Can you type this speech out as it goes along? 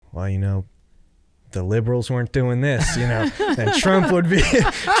well, the liberals weren't doing this, then Trump would be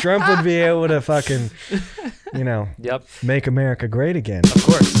able to fucking, Yep. make America great again. Of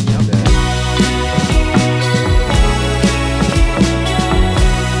course. Yep.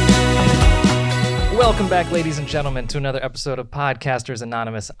 Welcome back, ladies and gentlemen, to another episode of Podcasters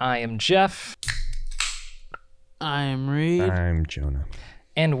Anonymous. I am Jeff. I'm Reed. I'm Jonah.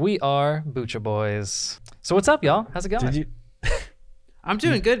 And we are Butcha Boys. So what's up, y'all? How's it going? I'm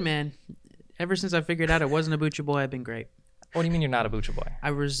doing good, man. Ever since I figured out I wasn't a Butcha Boy, I've been great. What do you mean you're not a Butcha Boy?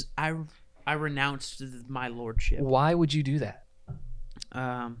 I renounced my lordship. Why would you do that?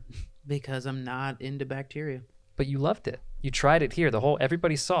 Because I'm not into bacteria. But you loved it. You tried it here.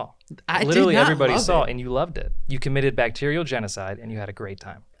 Everybody saw. Literally Everybody saw, and you loved it. You committed bacterial genocide, and you had a great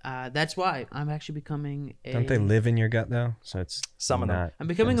time. That's why I'm actually becoming a... Don't they live in your gut, though? So it's Some of them. I'm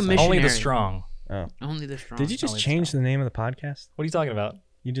becoming a missionary. Only the strong. Oh. Only the strong. Did you just change the name of the podcast? What are you talking about?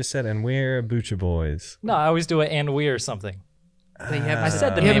 You just said, and we're Butcha Boys. No, I always do it and we or something. But you haven't I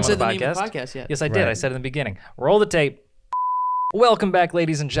said the you name haven't of said the the name of the podcast. podcast yet. Yes, I did. Right. I said it in the beginning. Roll the tape. Welcome back,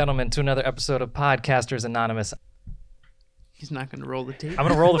 ladies and gentlemen, to another episode of Podcasters Anonymous. He's not going to roll the tape. I'm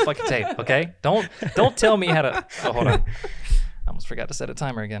gonna roll the fucking tape, okay? Don't tell me how to. Oh, hold on. I almost forgot to set a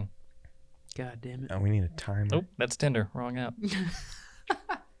timer again. God damn it. Oh, we need a timer. Oh, that's Tinder. Wrong app.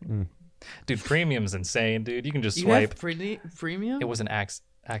 Dude, premium's insane, dude. You can just You swipe. have premium? It was an accident.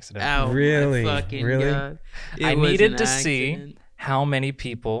 Oh, Really? my fucking Really? God. It I was needed an to accident. see how many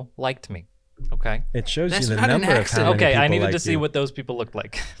people liked me. Okay. It shows That's you the not an number of how accident. many Okay, I people needed like to see you. what those people looked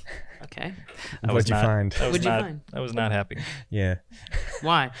like. Okay. What'd you find? What'd you find? I was not happy. Yeah,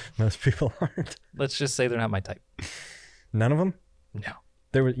 Why? most people aren't. Let's just say they're not my type. None of them? No.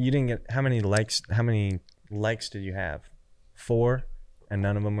 You didn't get, how many likes did you have? 4? And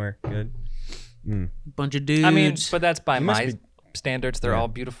none of them were good? Bunch of dudes. I mean, but that's by You must my be- standards. They're Yeah. all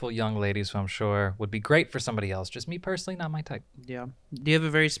beautiful young ladies who I'm sure would be great for somebody else. Just me personally, not my type. yeah. Do you have a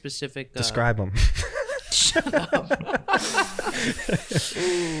very specific... Describe them. Shut up.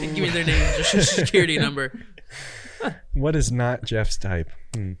 Give me their name, their social security number. What is not Jeff's type?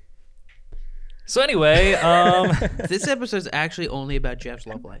 So anyway, This episode's actually only about Jeff's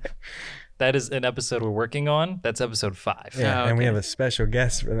love life. that is an episode we're working on. That's episode 5. Yeah, Oh, and we okay. have a special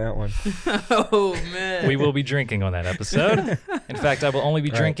guest for that one. Oh, man. We will be drinking on that episode. In fact, I will only be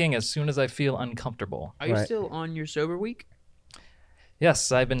Right. drinking as soon as I feel uncomfortable. Are you Right. still on your sober week?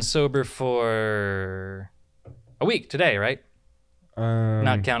 Yes, I've been sober for a week today, right?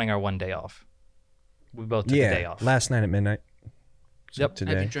 Not counting our one day off. We both took a day off. last night at midnight. So Yep.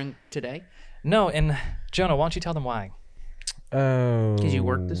 Today. Have you drank today? No, and Jonah, why don't you tell them why? Oh. 'Cause you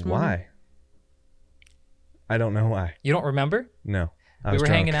worked this morning? Why? I don't know why. You don't remember? No. I We was were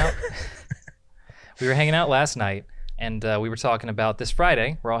drunk. hanging out. We were hanging out last night, and we were talking about this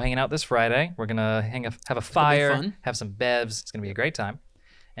Friday. We're all hanging out this Friday. We're gonna have a fire, fun. have some bevs. It's gonna be a great time.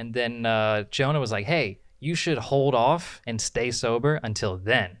 And then Jonah was like, "Hey, you should hold off and stay sober until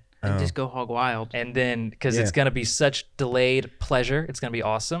then." And just go hog wild. And then, because Yeah. it's gonna be such delayed pleasure, it's gonna be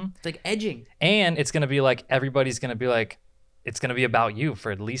awesome, It's like edging. and it's gonna be like everybody's gonna be like, it's gonna be about you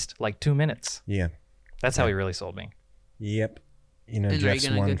for at least like 2 minutes. Yeah. That's how he really sold me. Yep. And are you Jeff's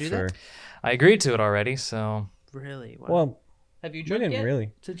gonna go one do for. that? I agreed to it already, so Really? Wow. Well, have you we drunk didn't yet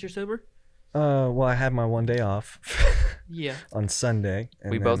really. since you're sober? Well, I had my one day off Yeah. on Sunday. And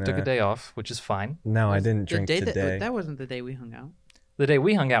we then, both took a day off, which is fine. No, I didn't The drink day today. that wasn't the day we hung out. The day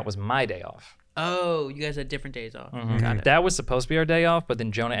we hung out was my day off. Oh, you guys had different days off. Mhm. Got it. That was supposed to be our day off, but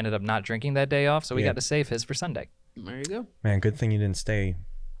then Jonah ended up not drinking that day off, so we Yeah. got to save his for Sunday. There you go. Man, good thing you didn't stay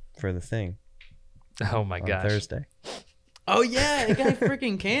for the thing Oh my on gosh. Thursday. Oh yeah, it got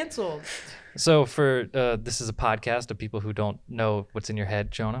freaking canceled. So for this is a podcast of people who don't know what's in your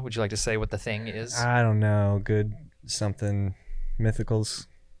head. Jonah, would you like to say what the thing is? I don't know. Good something. Mythicals.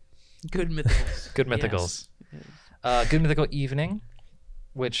 Good mythicals. Good mythicals. Good mythical evening,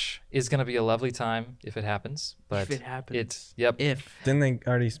 which is going to be a lovely time if it happens. But If it happens. Yep. Didn't they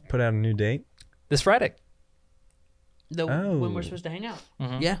already put out a new date? This Friday. When we're Oh. supposed to hang out.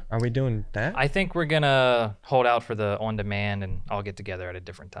 Mhm. Yeah. Are we doing that? I think we're going to hold out for the on demand and all get together at a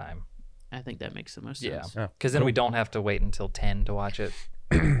different time. I think that makes the most Yeah. sense. Oh, Because then we don't have to wait until 10 to watch it.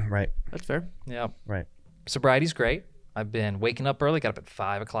 right. That's fair. Yep. Right. Sobriety's great. I've been waking up early. Got up at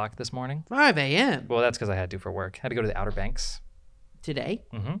 5 o'clock this morning. 5 a.m. Well, that's because I had to for work. Had to go to the Outer Banks. today.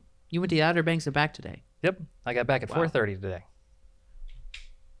 Mm-hmm. You went to the Outer Banks and back today. Yep. I got back at Wow. 4:30 today.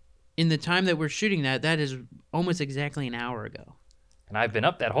 In the time that we're shooting that is almost exactly an hour ago. And I've been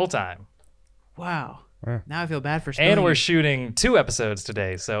up that whole time. Wow. Now I feel bad for spilling. And we're shooting 2 episodes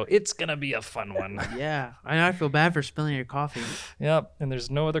today, so it's gonna be a fun one. Yeah, I feel bad for spilling your coffee. Yep, and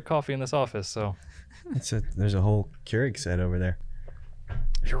there's no other coffee in this office, so. There's a whole Keurig set over there.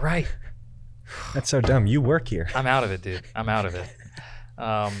 You're right. That's so dumb. You work here. I'm out of it, dude. I'm out of it.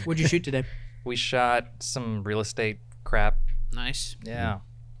 What'd you shoot today? We shot some real estate crap. Nice. Yeah.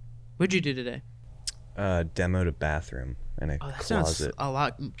 What'd you do today? Demoed a bathroom and a That sounds closet. a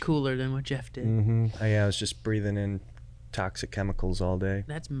lot cooler than what Jeff did. Oh, yeah, I was just breathing in toxic chemicals all day.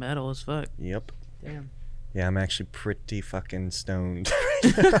 That's metal as fuck. Yep. Damn. Yeah, I'm actually pretty fucking stoned.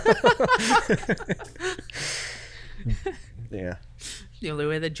 Yeah. The only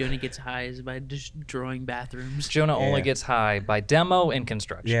way that Jonah gets high is by destroying bathrooms. Jonah only Yeah. gets high by demo and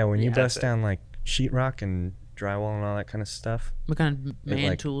construction. Yeah, when you That's bust it. down like sheetrock and drywall and all that kind of stuff. What kind of man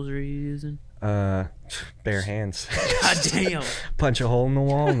like- tools are you using? Bare hands. God damn. Punch a hole in the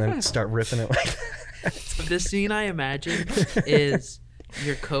wall and then start ripping it like The scene I imagine is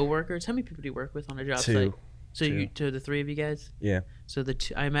your coworkers. How many people do you work with on a job site? Two. So you, to the 3 of you guys. Yeah. So the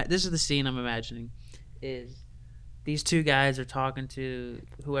two, this is the scene I'm imagining, is these 2 guys are talking to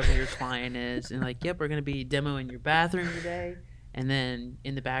whoever your client is, and like, yep, we're gonna be demoing your bathroom today, and then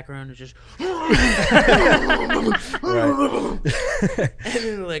in the background is just, Right. and then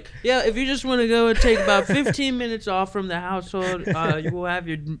they're like, yeah, if you just want to go and take about 15 minutes off from the household, you will have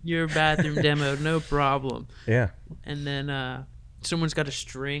your bathroom demoed, no problem. Yeah. And then someone's got a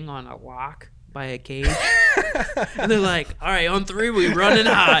string on a lock by a cage. And they're like, all right, on 3 we run and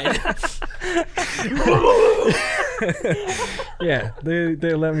hide. Yeah,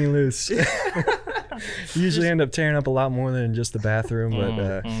 they let me loose. Usually end up tearing up a lot more than just the bathroom,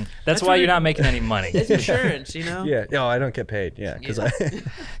 but That's why you're not making any money. It's insurance, you know? yeah. Oh, I don't get paid. Yeah, because Yeah.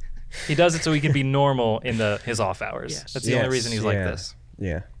 He does it so he can be normal in his off hours. Yes. That's the only Yes, reason he's like yeah. this.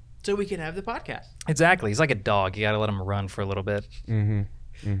 yeah. So we can have the podcast. Exactly. He's like a dog. You got to let him run for a little bit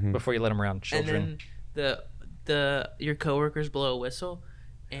Mm-hmm. before you let him around children. And then your coworkers blow a whistle,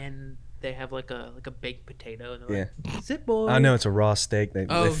 and they have like a baked potato, and they're like, "Sit, boy." I know it's a raw steak. They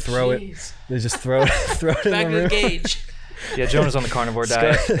throw it. jeez. They just throw it Back in to the the room. cage. Yeah, Jonah's on the carnivore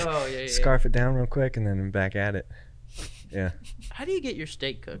diet. Oh yeah. Scarf it down real quick and then back at it. Yeah. How do you get your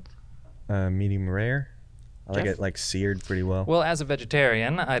steak cooked? Medium rare. I like Jeff? it like seared pretty well. Well, as a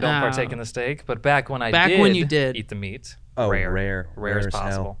vegetarian, I don't Oh. partake in the steak, but back when you did. eat the meat, Oh, rare rare as as hell.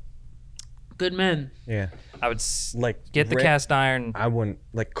 possible. Good men. Yeah. I would Like get the cast iron. I wouldn't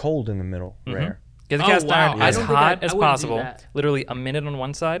like cold in the middle. Rare. Get the Oh, cast wow. iron I as don't think hot I as wouldn't do possible. that. Literally a minute on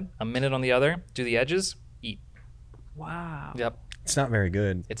one side, a minute on the other. Do the edges. Eat. Wow. Yep. It's not very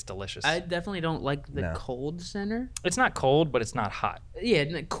good. It's delicious. I definitely don't like the No. cold center. It's not cold, but it's not hot. Yeah,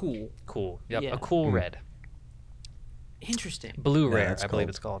 cool. Cool. Yep. Yeah. A cool red. Interesting. Blue Yeah, rare, that's I believe cold.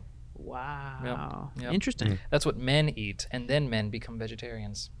 it's called. Wow. Yep. Interesting. That's what men eat, and then men become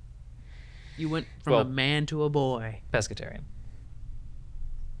vegetarians. You went from Well- a man to a boy. Pescatarian.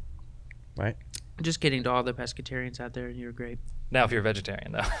 Right? Just kidding to all the pescatarians out there. You're great. Now, if you're a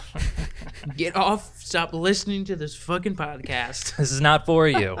vegetarian, though, Get off. Stop listening to this fucking podcast. this is not for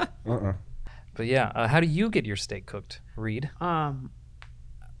you. Uh-uh. But yeah, how do you get your steak cooked, Reed?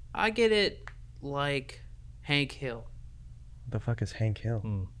 I get it like Hank Hill. What the fuck is Hank Hill?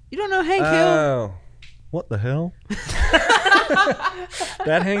 You don't know Hank Hill? Oh. What the hell?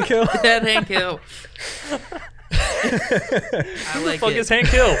 That Hank Hill? That Hank Hill. I like Fuck it. is Hank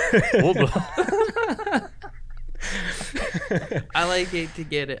Hill? I like it to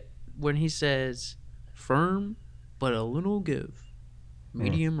get it when he says firm but a little give,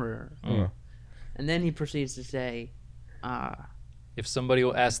 medium rare, and then he proceeds to say, If somebody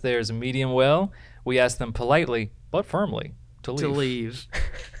will ask theirs a medium well, we ask them politely but firmly to leave. to leave.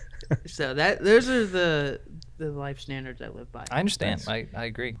 So those are the life standards I live by. I understand. I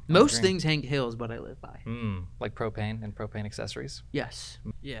agree. Most I agree. things Hank Hill is what I live by. Like propane and propane accessories. Yes.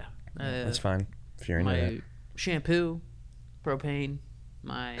 Yeah. That's fine if you're into My that. shampoo, propane,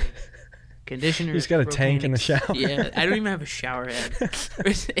 my conditioner. You just got a tank propane in the shower. Yeah, I don't even have a shower head.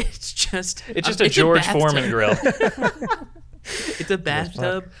 It's just a George Foreman bathtub. grill. It's a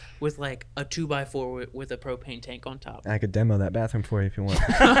bathtub with like a 2x4 with a propane tank on top. I could demo that bathroom for you if you want.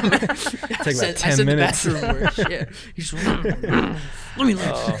 Take about 10 minutes. The bathroom works. Yeah. He's let me look.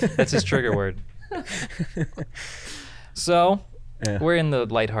 Oh, that's his trigger word. So, Yeah. we're in the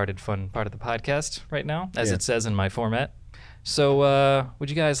lighthearted, fun part of the podcast right now, as Yeah. it says in my format. So,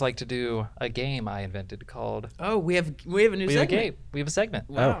 would you guys like to do a game I invented called? Oh, we have a new We have a segment. game. We have a segment.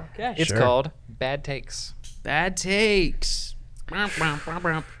 Wow. Okay. It's Sure. called Bad Takes. Bad takes. We'll We'll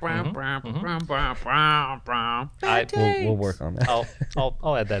work on that.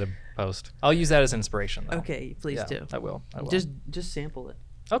 I'll add that in post. I'll use that as inspiration, though. Okay, please Yeah, do. I will. Just sample it.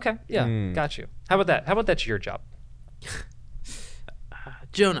 Okay, yeah, got you. How about that? How about that's your job?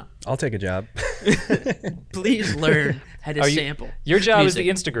 Jonah, I'll take a job. please learn how to sample. Your job is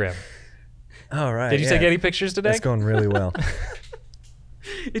music. the Instagram. All right. Did you take any pictures today? That's going really well.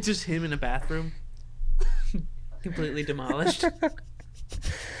 It's just him in a bathroom, completely demolished.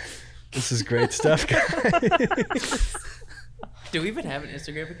 This is great stuff, guys. Do we even have an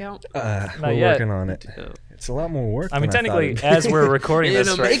Instagram account? We're yet. working on it. It's a lot more work. I mean, than technically, thought as we're recording this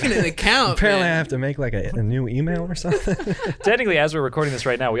right making an account. apparently man. I have to make like a new email or something. technically, as we're recording this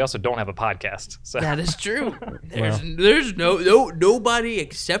right now, we also don't have a podcast. So That is true. There's nobody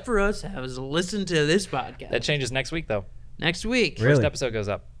except for us has listened to this podcast. that changes next week, though. Next week. Really? First episode goes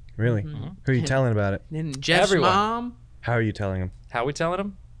up. Really? Mm-hmm. Who are you telling about it? And Jeff's Everyone. mom How are you telling him? How are we telling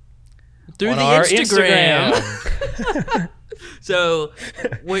them? through On the our Instagram. So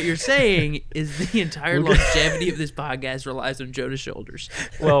what you're saying is the entire longevity of this podcast relies on Jonah's shoulders.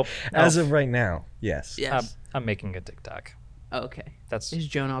 Well, As of right now, yes. Yes. I'm making a TikTok. Okay. That's Is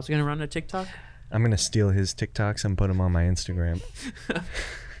Jonah also going to run a TikTok? I'm gonna steal his TikToks and put them on my Instagram.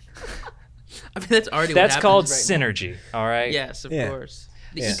 I mean, that's already that's what called happens right synergy. All right. now. Yes, of Yeah. course.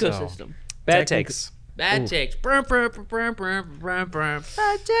 The Yeah. ecosystem. Bad takes. Bad takes. Brum, brum, brum, brum, brum, brum.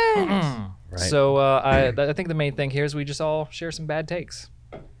 Bad takes. Right. So I think the main thing here is we just all share some bad takes.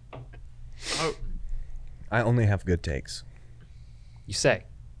 Oh, I only have good takes. You say.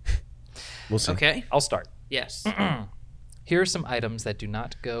 We'll see. okay. I'll start. Yes. Here are some items that do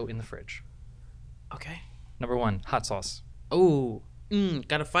not go in the fridge. Okay. Number 1, hot sauce. Oh,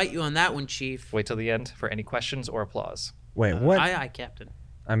 gotta fight you on that one, Chief. Wait till the end for any questions or applause. Wait, what? Aye, aye, Captain.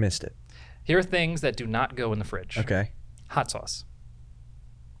 I missed it. Here are things that do not go in the fridge. Okay. Hot sauce.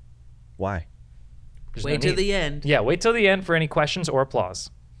 Why? There's Wait no till need. the end. Yeah, wait till the end for any questions or applause.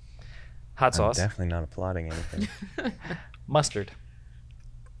 Hot sauce. I'm definitely not applauding anything. Mustard.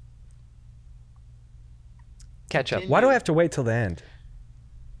 Ketchup. Why do I have to wait till the end?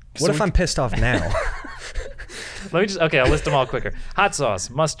 What So if we- I'm pissed off now? Okay, I'll list them all quicker. Hot sauce,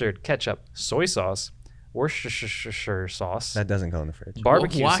 mustard, ketchup, soy sauce, Worcestershire sauce, That doesn't go in the fridge.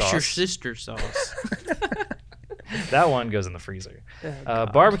 barbecue Wash sauce. your sister sauce. That one goes in the freezer.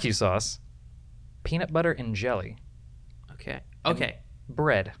 Barbecue sauce, peanut butter and jelly, Okay. Okay.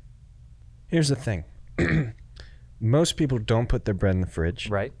 bread. Here's the thing. Most people don't put their bread in the fridge.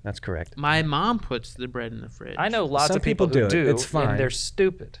 Right. That's correct. My mom puts the bread in the fridge. I know lots Some of people people who do it. do. It's fine. And they're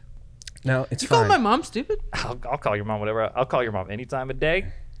stupid. No, it's You call fine. my mom stupid? I'll call your mom whatever. I'll call your mom any time of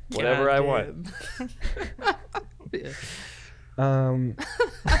day, whatever I want. want.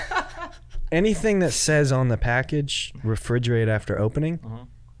 Anything that says on the package refrigerate after opening,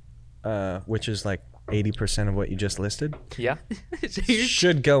 which is like 80% of what you just listed, Yeah. So you're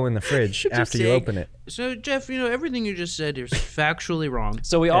should go in the fridge just after you saying- open it. So Jeff, everything you just said is factually wrong.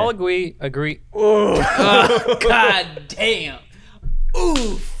 So we all agree. Oh, God damn.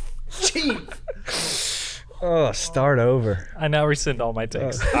 Oof. Chief. Oh, start over. I now rescind all my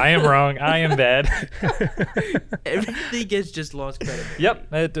takes. I am wrong. I am bad. Everything gets just lost credit.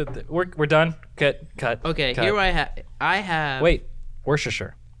 Yep. We're done. Cut. Okay, cut. here I have. Wait.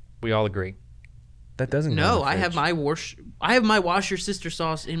 Worcestershire. We all agree. That doesn't go in No, the I have fridge. my wash your sister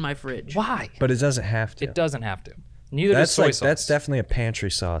sauce in my fridge. Why? But it doesn't have to. It doesn't have to. Neither That's does soy like sauce. that's definitely a pantry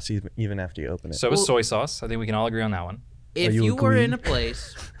sauce, even after you open it. So is Well- soy sauce. I think we can all agree on that one. If you you were agree? in a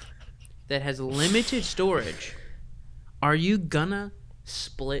place that has limited storage, are you gonna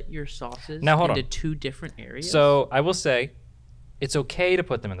split your sauces Now, hold into on. two different areas? So I will say, it's okay to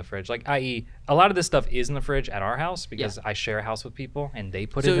put them in the fridge. Like, i.e., a lot of this stuff is in the fridge at our house because I share a house with people and they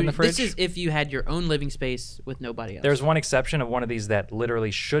put it in the fridge. this is if you had your own living space with nobody else. There's one exception of one of these that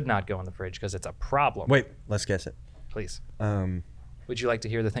literally should not go in the fridge because it's a problem. Wait, let's guess it. Please. Would Would you like to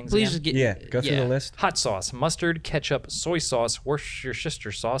hear the things Please again? just get Yeah, go through the list. Hot sauce, mustard, ketchup, soy sauce,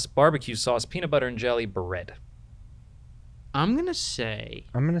 Worcestershire sauce, barbecue sauce, peanut butter and jelly, bread. I'm gonna say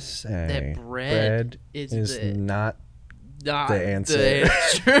I'm gonna say that bread is the- not. not The answer.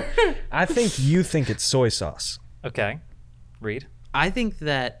 answer. I think you think it's soy sauce. Okay. Read. I think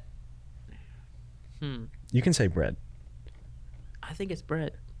that. You can say bread. I think it's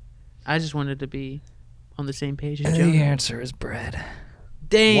bread. I just wanted to be on the same page as Joe. answer is bread.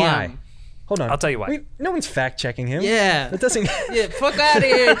 Damn. Why? Hold on. I'll tell you why. No one's fact checking him. Yeah. That doesn't. Yeah, fuck out of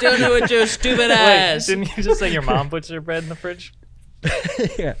here, Jonah, with your stupid Wait, ass. didn't you just say your mom puts her bread in the fridge?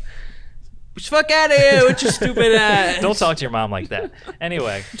 Yeah. Fuck out of here with your stupid ass. Don't talk to your mom like that.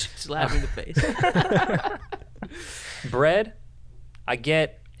 Anyway, Slap me in the face. bread, I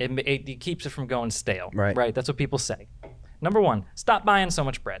get it keeps it from going stale. Right. Right. That's what people say. Number one, stop buying so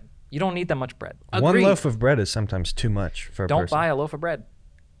much bread. You don't need that much bread. One Agreed. loaf of bread is sometimes too much for a Don't person. buy a loaf of bread.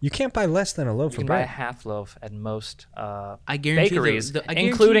 You can't buy less than a loaf You can of buy a bread. half loaf at most I guarantee bakeries, I guarantee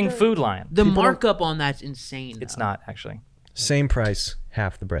including Food Lion. The People don't- markup on that's insane. It's though. not, actually. Same price,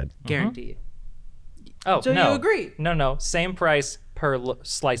 half the bread. Guarantee. Oh, So no. you agree? No. Same price per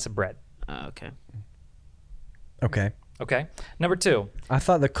slice of bread. Okay. Okay. Okay. Number 2. I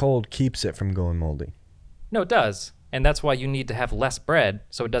thought the cold keeps it from going moldy. No, it does. And that's why you need to have less bread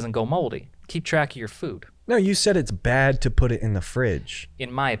so it doesn't go moldy. Keep track of your food. No, you said it's bad to put it in the fridge.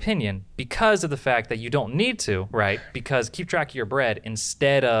 In my opinion, because of the fact that you don't need to, right? Because keep track of your bread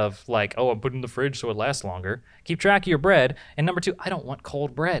instead of like, oh, I'm putting it in the fridge so it lasts longer. Keep track of your bread. And number 2, I don't want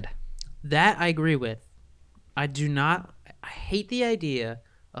cold bread. That I agree with. I do not. I hate the idea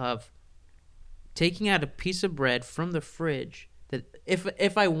of taking out a piece of bread from the fridge that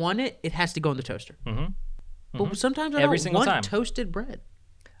if I want it, it has to go in the toaster. Mm-hmm. But sometimes I Every don't single want time. toasted bread.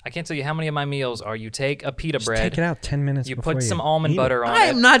 I can't tell you how many of my meals are you take a pita Just bread, take it out 10 minutes you before put you some almond eat it. butter on I it.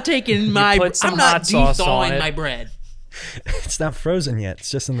 am not taking my. put some I'm not hot sauce on thawing it. my bread. It's not frozen yet. It's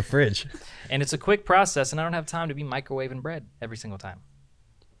just in the fridge. And it's a quick process, and I don't have time to be microwaving bread every single time.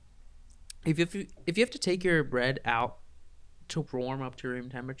 If you have to take your bread out to warm up to room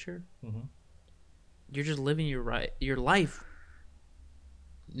temperature, Mhm. you're just living your life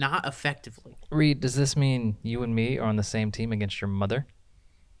not effectively. Reed, does this mean you and me are on the same team against your mother?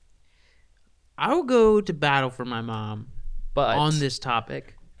 I will go to battle for my mom But on this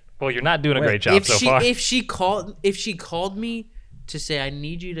topic. well, you're not doing a Wait, great job If so she far. if she called me to say I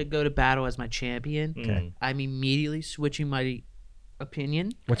need you to go to battle as my champion, Okay. I'm immediately switching my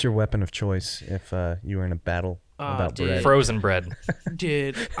opinion. What's your weapon of choice if you were in a battle about dude. bread? Frozen bread.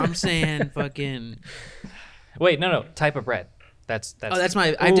 Dude, I'm saying fucking. Wait, no. Type of bread. That's. Oh, that's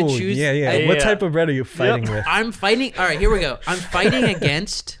my. I have to Ooh, choose. Yeah. What Yeah. type of bread are you fighting with? I'm fighting. All right, here we go. I'm fighting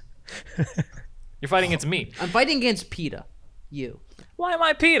against. You're fighting against me. I'm fighting against PETA. You. Why am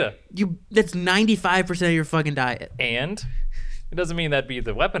I pita? You. That's 95% of your fucking diet. And it doesn't mean that'd be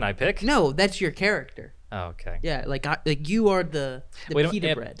the weapon I pick. No, that's your character. Oh, okay. Yeah, like you are the Wait,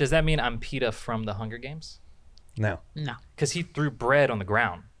 PETA bread. does that mean I'm PETA from the Hunger Games? No. No, Because he threw bread on the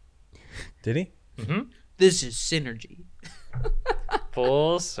ground. Did he? this is synergy.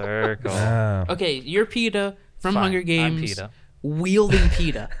 Full circle. Oh. Okay, you're PETA from Fine, Hunger I'm Games. PETA. Wielding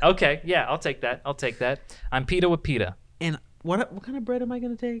PETA. Okay, yeah, I'll take that. I'm PETA with PETA. And what kind of bread am I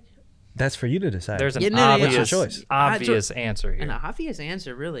gonna take? That's for you to decide. There's an Yeah, no, yeah, obvious, choice. obvious answer An here. obvious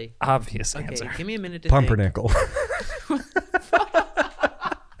answer, really. Obvious Okay, answer. give me a minute to think. Pumpernickel.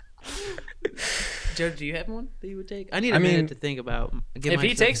 Joe, do you have one that you would take? I need a minute to think about. If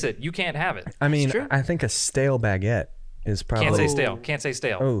he takes it, you can't have it. I mean, true. I think a stale baguette is probably. Can't say Oh. stale. Can't say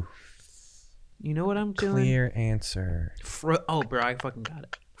stale. Oh, You know what I'm doing? clear answer. Oh, bro, I fucking got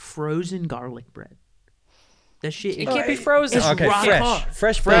it. Frozen garlic bread. That shit. It can't be frozen. It's Okay, rock fresh. hard.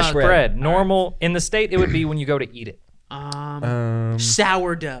 Fresh Fresh bread. bread. Normal. In the state, it would be when you go to eat it.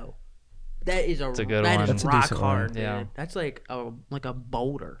 Sourdough. That is a good that one. is That's a rock decent one. hard. Yeah. Dude. That's like a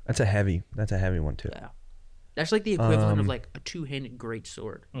boulder. That's a heavy one too. Yeah. That's like the equivalent of like a two-handed great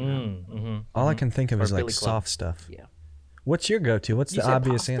sword. All I can think of Or is like Billy Club. soft stuff. Yeah. What's your go-to? What's You the said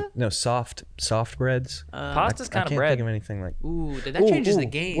obvious pasta? answer? No, soft breads. Pasta's I kind of can't bread. think of anything like. Ooh, that changes the ooh,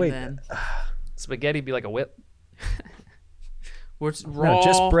 game wait. then. Spaghetti be like a whip. Where it's raw. No,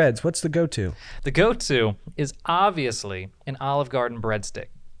 just breads. What's the go-to? The go-to is obviously an Olive Garden breadstick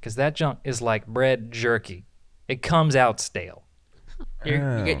because that junk is like bread jerky. It comes out stale.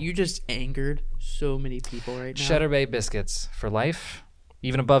 You just angered so many people right now. Cheddar Bay biscuits for life.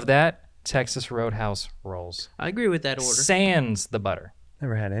 Even above that, Texas Roadhouse rolls. I agree with that order. Sans the butter.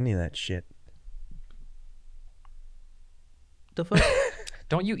 Never had any of that shit. The fuck?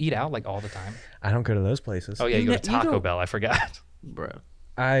 Don't you eat out like all the time? I don't go to those places. Oh yeah, you go to You Taco don't- Bell. I forgot. Bro.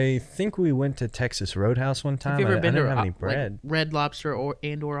 I think we went to Texas Roadhouse one time. Have you ever I been didn't to have any like, bread. Red Lobster or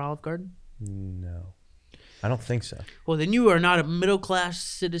Olive Garden? No, I don't think so. Well, then you are not a middle-class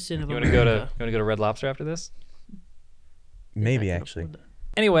citizen of You want to go America. to Red Lobster after this? Maybe I can actually. afford that.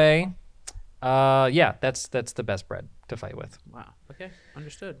 Anyway, yeah, that's the best bread to fight with. Wow. Okay.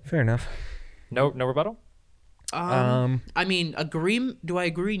 Understood. Fair enough. No rebuttal. I mean, agree. Do I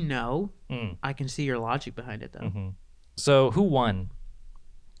agree? No. Mm. I can see your logic behind it, though. Mm-hmm. So who won?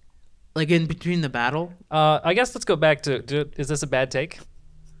 Like in between the battle. I guess let's go back to. Is this a bad take?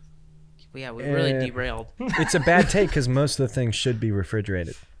 Yeah, we really derailed. It's a bad take because most of the things should be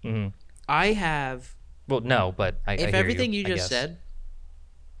refrigerated. I have. Well, no, but I If hear everything you I just guess. said,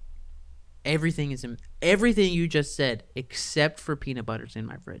 everything you just said, except for peanut butter's in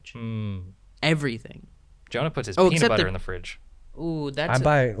my fridge. Mm. Everything. Jonah puts his Oh, peanut except butter the- in the fridge. Ooh, I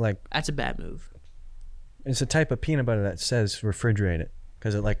buy like that's a bad move. it's a type of peanut butter that says refrigerate it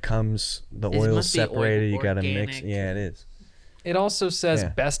because it like comes the It oil's must be separated. You got to mix. organic. Yeah, it is. It also says Yeah.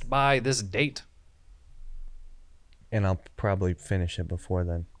 best by this date. And I'll probably finish it before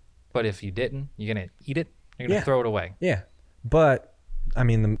then. But if you didn't, you're gonna eat it. You're gonna Yeah. throw it away. Yeah, but I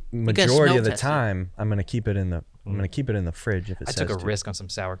mean the gotta majority smell of the test it. time I'm gonna keep it in the fridge if it I says took a to. risk on some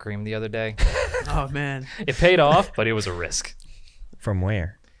sour cream the other day. Oh man, It paid off, but it was a risk. From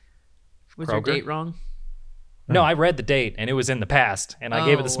where? was your Kroger? date wrong? No, I read the date and it was in the past, and I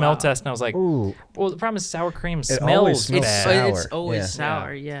gave it the smell wow. test, and I was like, Ooh, "Well, the problem is sour cream always smells smells bad." It's sour. always Yeah.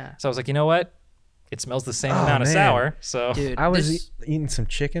 sour. Yeah. So I was like, you know what? It smells the same Oh, amount of man. sour. So Dude, I was this- eating some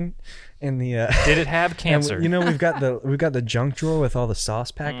chicken in the. did it have and cancer? you know we've got the junk drawer with all the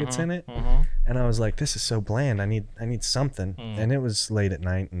sauce packets in it, and I was like, this is so bland. I need something, and it was late at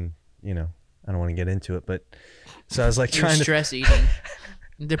night, and you know I don't want to get into it, but so I was like You're trying to. stress eating,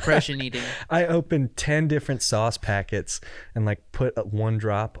 depression eating. I opened 10 different sauce packets and like put one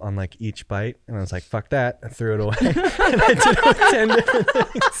drop on like each bite, and I was like, fuck that. I threw it away. And I did it with 10 different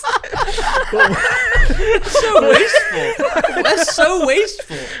things. So wasteful. That's so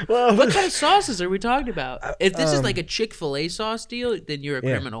wasteful. Well, What kind of sauces are we talking about? If this is um, like a Chick-fil-A sauce deal, then you're a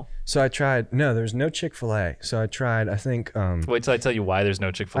Yeah. criminal. So I tried. No, there's no Chick-fil-A. So I tried. I think. Wait till I tell you why there's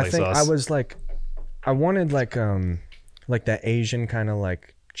no Chick-fil-A I think sauce. I was like, I wanted like that Asian kind of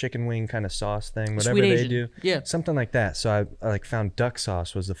like chicken wing kind of sauce thing, whatever Sweet they Asian. do. Yeah. Something like that. So I like found duck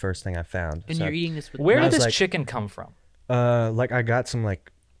sauce was the first thing I found. And So you're eating this with Where I did was this like- chicken come from? like I got some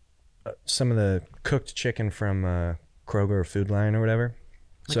like some of the cooked chicken from Kroger or Food Lion or whatever.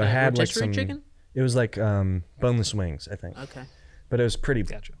 like So a I had like rotisserie some. chicken? It was like boneless wings, I think. Okay. But it was pretty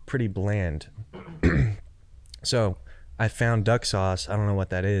Gotcha. pretty bland. So I found duck sauce. I don't know what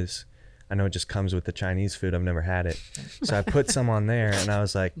that is. I know it just comes with the Chinese food. I've never had it. So I put some on there, and I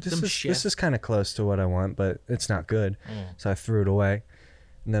was like, Some this chef. is kind of close to what I want, but it's not good. So I threw it away.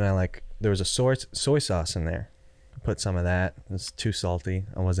 And then there was a soy sauce in there. I put some of that. It was too salty.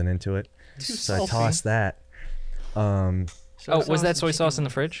 I wasn't into it. So I salty. tossed that. Oh, was that soy sauce in the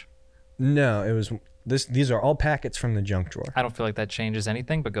fridge? No, it was these are all packets from the junk drawer. I don't feel like that changes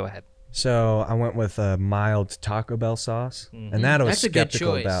anything, but go ahead. So I went with a mild Taco Bell sauce, and that I was That's a good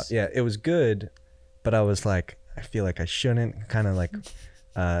skeptical choice. about. Yeah, it was good, but I was like, I feel like I shouldn't. Kind of like,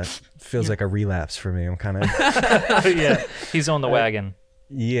 feels like a relapse for me. I'm kind of, Oh yeah, he's on the wagon.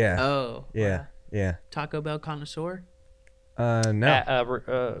 yeah, Oh. yeah, wow. yeah. Taco Bell connoisseur?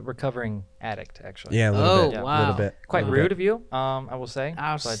 No, Recovering addict, actually. yeah, a little Oh, bit, a wow. little bit. Quite little rude bit. of you, I will say.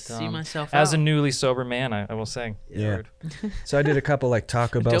 I'll but, see myself as a out. newly sober man, I will say. Yeah. Rude. So I did a couple like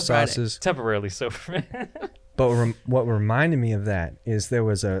Taco Bell Dope Friday. sauces, Temporarily sober man. but what reminded me of that is there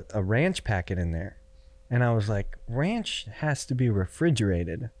was a ranch packet in there, and I was like, ranch has to be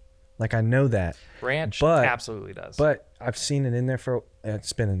refrigerated. Like I know that. Ranch But- absolutely does. But I've seen it in there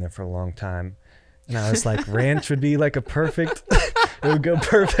it's been in there for a long time. And I was like, ranch would be like it would go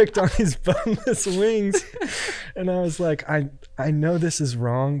perfect on these boneless wings. And I was like, I know this is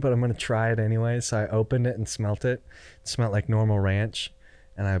wrong, but I'm going to try it anyway. So I opened it and smelt it. It smelled like normal ranch.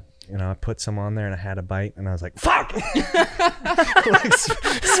 And I put some on there and I had a bite and I was like, fuck! Like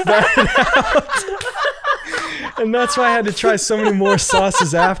spat it out. And that's why I had to try so many more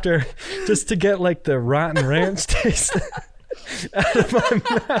sauces after just to get like the rotten ranch taste out of my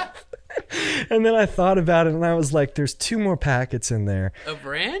mouth. And then I thought about it and I was like, there's 2 more packets in there. Of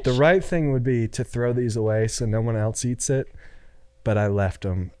ranch? The right thing would be to throw these away so no one else eats it. But I left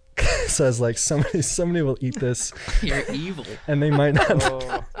them. So I was like, somebody will eat this You're evil. and they might not.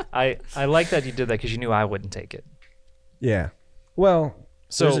 Oh, I like that you did that because you knew I wouldn't take it. Yeah. Well,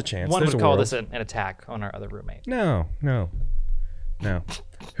 So there's a chance. one There's would a call world. this an attack on our other roommate. No.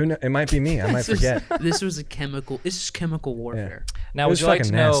 Who knows? It might be me. I might forget. This is chemical warfare. Now, It would was you like to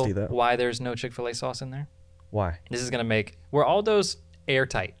fucking know nasty, though. why there's no Chick-fil-A sauce in there? Why? This is gonna were all those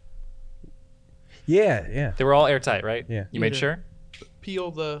airtight? Yeah. They were all airtight, right? Yeah. You made Yeah. sure?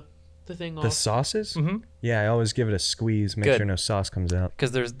 Peel the thing The sauces? Mm-hmm. Yeah, I always give it a squeeze, make Good. sure no sauce comes out.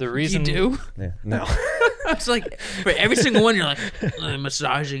 Because there's the You reason. do? Yeah. No. It's like for every single one, you're like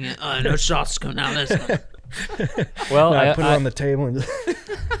massaging it. No sauce coming out. This one. Well, No, I I put it on the table and just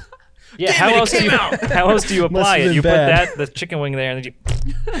yeah. Damn How it, it else do came you out. how else do you apply have it? been You bad. put the chicken wing there, and then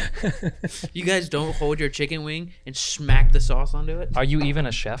you. You guys don't hold your chicken wing and smack the sauce onto it. Are you even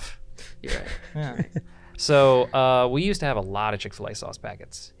a chef? You're right. Yeah. So we used to have a lot of Chick-fil-A sauce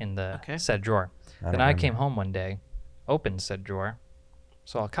packets in the Okay. said drawer. don't Then I remember. came home one day, opened said drawer,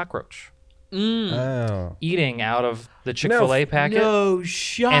 saw a cockroach Oh. eating out of the Chick-fil-A packet. No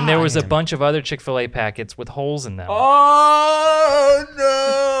shot. And there was a Man. bunch of other Chick-fil-A packets with holes in them. Oh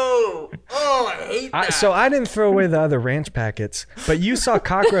no! Oh, I hate that. So I didn't throw away the other ranch packets, but you saw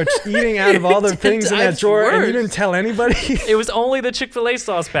cockroach eating out of all the things in that It's drawer, and you worse. didn't tell anybody. It was only the Chick-fil-A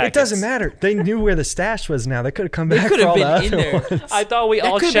sauce It packets. doesn't matter. They knew where the stash was now. They could have come back could for have all the been in other there. ones. I thought we that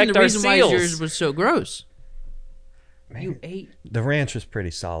all could have been checked the our reason why seals. yours was so gross. Man, You ate. the ranch was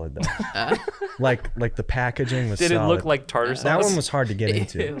pretty solid though. like the packaging was Did it solid. look like tartar sauce? That one was hard to get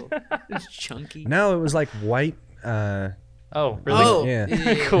into. Ew. It's chunky. No, it was like white. Oh, really? Oh, Yeah.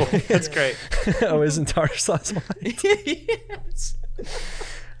 Cool. That's great. Oh, isn't tartar sauce white? Yes.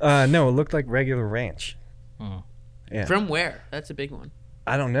 No, it looked like regular ranch. Yeah. From where? That's a big one.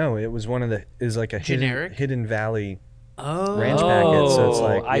 I don't know. It was one of the is like a Generic? hidden valley. Oh. Ranch packet, so it's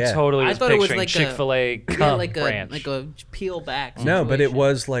like, I yeah. totally I was thought it was picturing like a- Chick-fil-A Yeah, cup like ranch. a peel back. No, but it situation.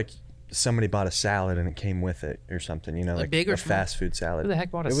 was like somebody bought a salad and it came with it or something. You know, like big or a small? fast food salad. Who the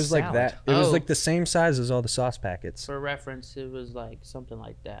heck bought a It was salad? like that. It was Oh. like the same size as all the sauce packets. For reference, it was like something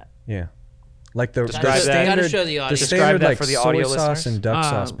like that. Yeah, like the Describe that. standard. Gotta show the The audience. Describe standard that like for the soy audio sauce listeners. and duck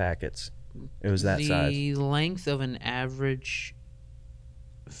sauce Um, packets. It was that size. The length of an average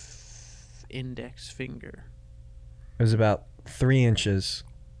index finger. It was about 3 inches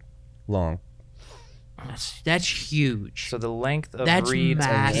long That's huge. So the length of That's Reed's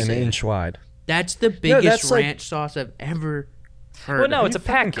massive. and see. an inch wide. That's the biggest that's like- ranch sauce I've ever heard. Well, no, of. it's a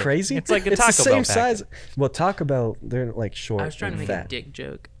Fucking packet. crazy. It's like a it's Taco the same Bell size. packet. Well, Taco Bell, they're like short I was trying to and make fat. a dick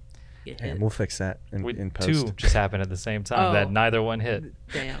joke. Get Yeah, hit. we'll fix that in We, post. two just happened at the same time Oh. that neither one hit.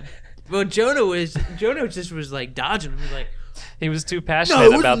 Damn. Well, Jonah just was like dodging. He was like, He was too no, passionate it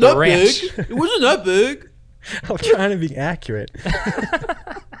wasn't about that the ranch. big. It wasn't that big. I'm trying to be accurate.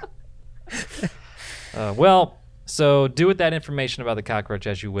 Well, so do with that information about the cockroach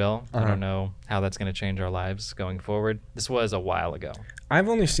as you will. I Uh-huh. don't know how that's going to change our lives going forward. This was a while ago. I've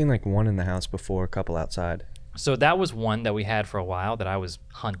only seen like one in the house before, a couple outside. So that was one that we had for a while that I was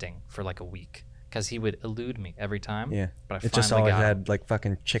hunting for like a week because he would elude me every time. Yeah, But I it just finally always got him. had like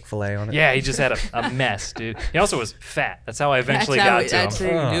fucking Chick-fil-A on it. Yeah, he just had a mess, dude. He also was fat. That's how I eventually that's got to that's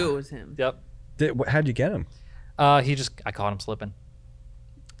him. how Oh. you knew it was him. Yep. How'd you get him? I caught him slipping.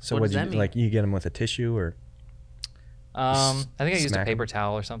 So What what does you that mean? like? You get him with a tissue or? I think I used a smack him. paper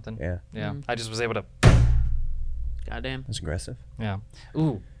towel or something. Yeah, Yeah. I just was able to. Goddamn. that's aggressive. Yeah.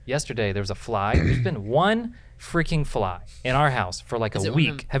 Ooh, yesterday there was a fly. There's been one freaking fly in our house for like Is a it one of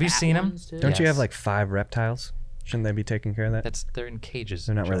week. them Have you fat seen him? ones, too? Don't you have Yes. like 5 reptiles? Shouldn't they be taking care of that? They're in cages.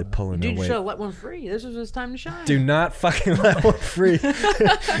 They're not really Jonah. pulling their Dude, you weight. should have let one free. This was his time to shine. Do not fucking let one free.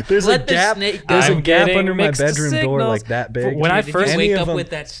 There's Let a the gap. snake There's I'm a gap getting under my mixed bedroom door signals. like that big. When I Did first you Any wake of up them- with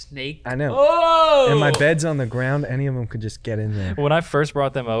that snake? I know. Oh! And my bed's on the ground. Any of them could just get in there. When I first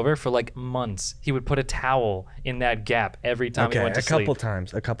brought them over for like months, he would put a towel in that gap every time he Okay, went to a couple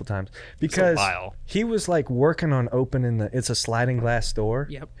sleep. times, because vile. he was like working on opening it's a sliding glass door.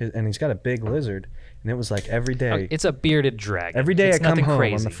 Yep. And he's got a big lizard, and it was like every day. It's a bearded dragon. Every day It's I come nothing home,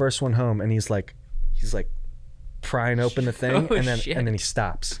 crazy. I'm the first one home, and he's like prying open the thing, Oh, and then shit. he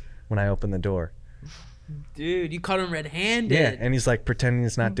stops when I open the door. Dude, you caught him red-handed. Yeah, and he's like pretending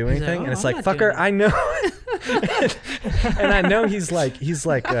he's not doing He's like, anything, "Oh, and it's I'm like, not doing fucker, I know. And I know he's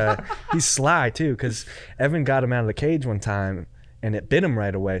sly too, because Evan got him out of the cage one time, and it bit him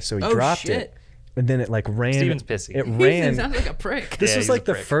right away, so he Oh, dropped shit. it, and then it like ran. Steven's pissy. It He ran. sounds like a prick. This Yeah, was he's a like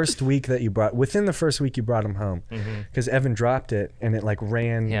the prick. first week that within the first week you brought him home, because Evan dropped it, and it like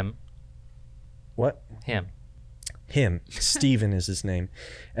ran. Him. What? Him. Steven is his name.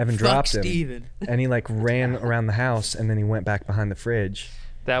 Evan Fuck dropped him, Steven. and he like ran around the house, and then he went back behind the fridge.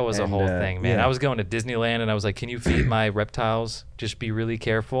 That was a And, whole thing, man. yeah. I was going to Disneyland and I was like, "Can you feed my reptiles? Just be really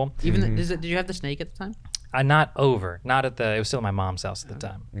careful." Even did you have the snake at the time? Not at the. It was still at my mom's house at the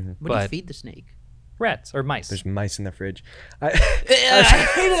time. What do you But feed the snake? rats or mice. There's mice in the fridge. I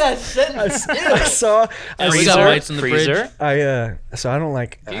hated that sentence. I saw. We got mice in the freezer. fridge. So I don't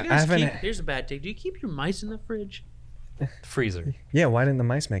like. Do you I guys haven't. keep, here's a bad take. Do you keep your mice in the fridge? Freezer, Yeah, why didn't the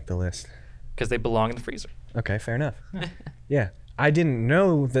mice make the list? because they belong in the freezer. Okay, fair enough. Yeah, I didn't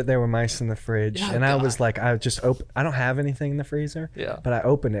know that there were mice in the fridge, Oh, and I God. was like, I just open. I don't have anything in the freezer. Yeah. But I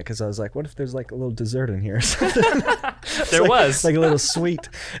opened it because I was like, what if there's like a little dessert in here or something? There was. like a little sweet.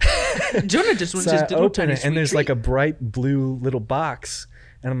 Jonah just wants So his I little open tiny it, and there's sweet like a treat. bright blue little box,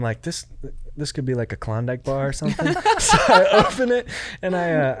 and I'm like, this could be like a Klondike bar or something. So I open it, and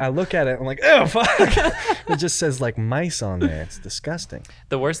I look at it, and I'm like, oh fuck! It just says like mice on there. It's disgusting.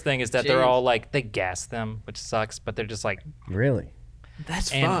 The worst thing is that they're Jeez. all like they gas them, which sucks, but they're just like Really?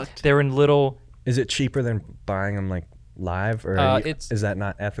 That's and fucked. they're in little. Is it cheaper than buying them like live, or is that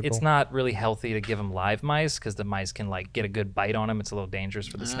not ethical? It's not really healthy to give them live mice because the mice can like get a good bite on them. It's a little dangerous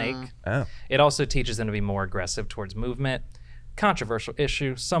for the snake. Oh. It also teaches them to be more aggressive towards movement. Controversial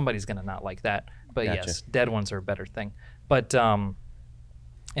issue. Somebody's gonna not like that. But Gotcha. yes, dead ones are a better thing. But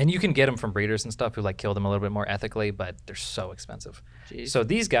and you can get them from breeders and stuff who like kill them a little bit more ethically, but they're so expensive. Jeez. So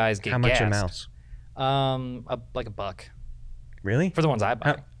these guys get How much gassed. a mouse? Like $1 Really? for the ones I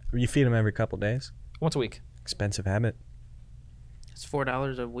buy. You feed them every couple days? Once a week. Expensive habit. It's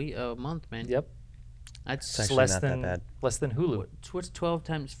 $4 a month, man. Yep. That's It's actually less not than that bad. less than Hulu. what's 12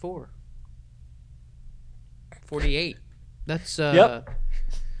 times 4? 48. That's Yep.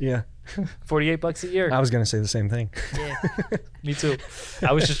 Yeah. $48 a year. I was gonna say the same thing. Yeah. Me too.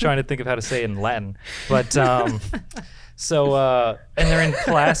 I was just trying to think of how to say it in Latin. But so and they're in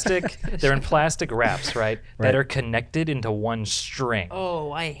plastic. They're in plastic wraps, right? Right. That are connected into one string.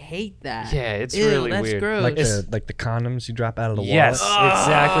 Oh, I hate that. Yeah, it's Ew, really that's weird. gross. Like the condoms you drop out of the Yes, wallet.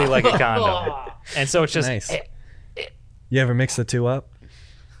 exactly like a condom. And so it's just Nice. You ever mix the two up?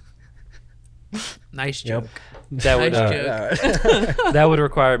 Nice Yep. joke. that would Nice joke. that would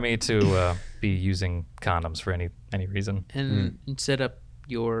require me to be using condoms for any reason. And set up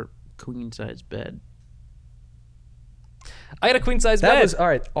your queen size bed. I had a queen size That bed. was all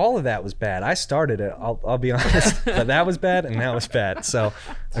right. All of that was bad. I started it. I'll be honest, but that was bad and that was bad. So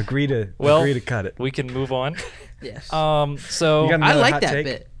agree to cut it. We can move on. Yes. So You got I another like hot that take?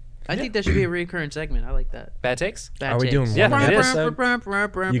 bit. I think that should be a recurring segment. I like that. bad takes. Bad Are we takes. doing Yeah, one it an is.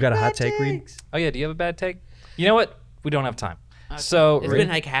 episode? You got a hot take, Reed? Oh yeah, do you have a bad take? You know what? We don't have time. Okay. So It's been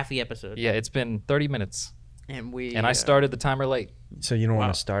like half the episode. yeah, it's been 30 minutes, And I started the timer late. So you don't Wow.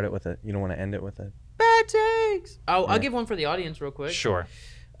 want to start it with it. You don't want to end it with it. bad takes. Oh, Yeah. I'll give one for the audience real quick. Sure.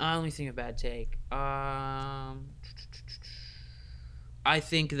 Let me think of a bad take. I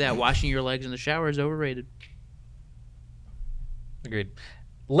think that washing your legs in the shower is overrated. Agreed.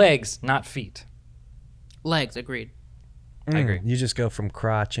 Legs, not feet. Legs, agreed. I agree. You just go from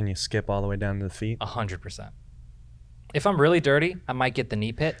crotch and you skip all the way down to the feet. 100%. If I'm really dirty, I might get the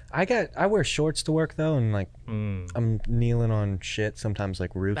knee pit. I wear shorts to work though, and like Mm. I'm kneeling on shit sometimes,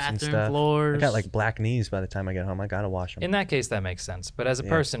 like roofs and Bathroom stuff. floors. I got like black knees by the time I get home. I gotta wash them. In that case, that makes sense. But as a Yeah.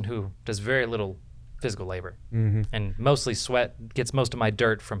 person who does very little physical labor Mm-hmm. and mostly sweat, gets most of my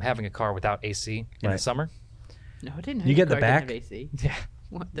dirt from having a car without AC in the Right. summer. No, I didn't know You get the car didn't back? have AC. Yeah.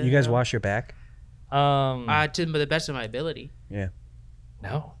 What the You guys hell? wash your back? To the best of my ability.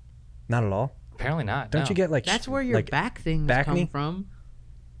 No, Not at all. apparently not. Don't no. you get like That's where your like, back things back come knee? from.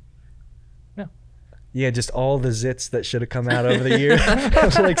 Yeah, just all the zits that should have come out over the year,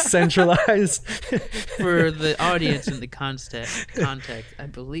 like centralized. For the audience in the context, I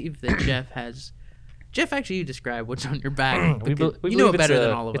believe that Jeff, actually, you describe what's on your back. We because we you know believe it better it's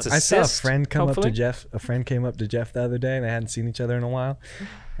than a- all of it's us. a I saw a cyst, friend come up to hopefully. Jeff. A friend came up to Jeff the other day, and they hadn't seen each other in a while.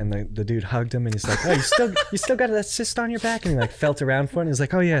 And the dude hugged him, and he's like, "Oh, you still got that cyst on your back?" And he like felt around for it, and he's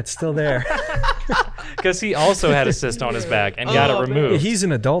like, "Oh yeah, it's still there." Because he also had a cyst on his back and got it Oh, removed. He's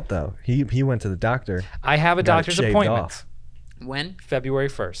an adult though. He went to the doctor. I have a got it doctor's shaved appointment off. When? February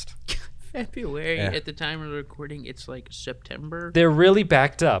 1st. February. Yeah. At the time of the recording, it's like September. They're really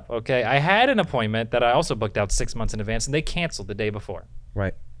backed up, okay? I had an appointment that I also booked out 6 months in advance, and they canceled the day before.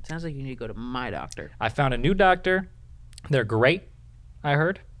 Right. Sounds like you need to go to my doctor. I found a new doctor. They're great, I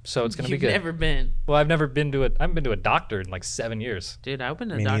heard. So it's going to be You've good. never been. Well, I haven't been to a doctor in like 7 years. Dude, I've been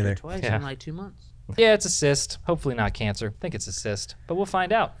to Me the doctor neither. twice Yeah. in like 2 months. Yeah, it's a cyst. Hopefully not cancer. I think it's a cyst. But we'll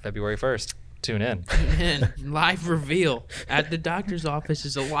find out February 1st. Tune in. Man, live reveal at the doctor's office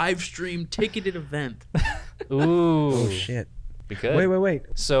is a live stream ticketed event. Ooh. Oh shit. Be good. Wait.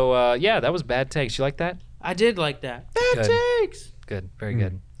 So, yeah, that was bad takes. You like that? I did like that. Bad Good. takes. Good. Very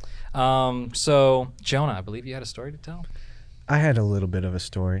good. So, Jonah, I believe you had a story to tell. I had a little bit of a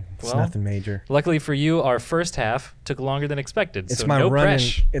story. It's Well, nothing major. Luckily for you, our first half took longer than expected. It's so my no run-in.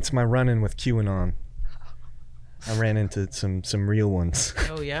 press. It's my run-in with QAnon. I ran into some real ones.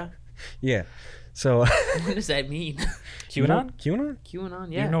 Oh, yeah? Yeah. So What does that mean? You know QAnon? QAnon? QAnon,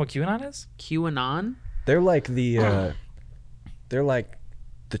 You yeah. know what QAnon is? QAnon? They're like the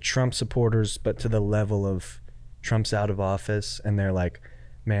Trump supporters, but to the level of Trump's out of office, and they're like,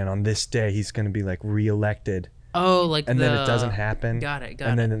 man, on this day he's gonna be like reelected, Oh, like and then it doesn't happen. Got it,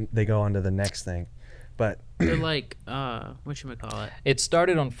 and then they go on to the next thing. But They're like, whatchamacallit? It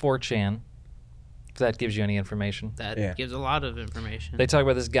started on 4chan, if that gives you any information. That Yeah. gives a lot of information. They talk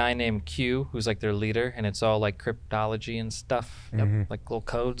about this guy named Q, who's like their leader, and it's all like cryptology and stuff, Mhm. like little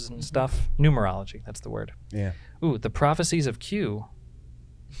codes and stuff. Numerology, that's the word. yeah, Ooh, the prophecies of Q.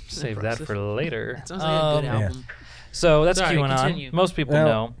 Save that for later. That sounds like a good yeah. album. So that's Sorry, QAnon. continue. Most people Well,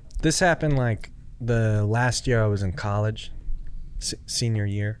 know. this happened like the last year I was in college, senior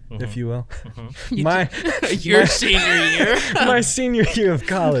year, if you will. Your senior year. My senior year of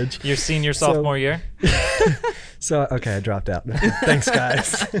college. Your senior sophomore year. So okay, I dropped out. Thanks,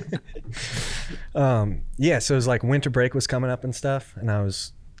 guys. Yeah, so it was like winter break was coming up and stuff, and I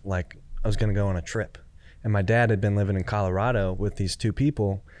was gonna go on a trip, and my dad had been living in Colorado with these two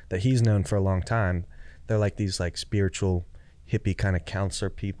people that he's known for a long time. They're like these like spiritual hippie kind of counselor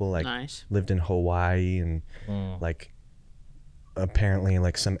people, like Nice. lived in Hawaii, and like apparently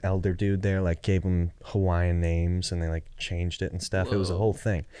like some elder dude there like gave them Hawaiian names and they like changed it and stuff. Whoa. It was a whole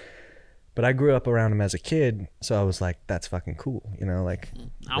thing. But I grew up around him as a kid, so I was like, that's fucking cool, you know, like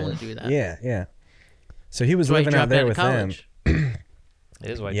I want to do that. yeah. So he was That's why you living out dropped there of with them. college. It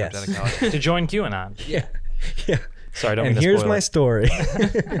is why I Yes. dropped out of college to join QAnon. Yeah. Sorry, don't And mean to here's spoil my it. story.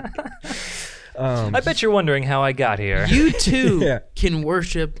 I bet you're wondering how I got here. You too Yeah. can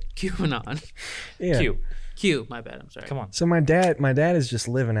worship QAnon. Yeah. Q. Q, my bad. I'm sorry. Come on. So my dad is just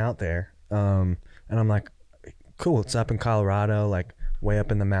living out there, and I'm like, cool. It's up in Colorado, like way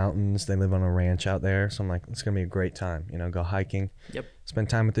up in the mountains. They live on a ranch out there, so I'm like, it's gonna be a great time. You know, go hiking. Yep. Spend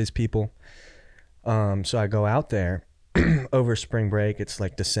time with these people. So I go out there over spring break. It's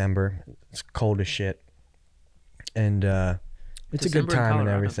like December. It's cold as shit, and it's December a in good time and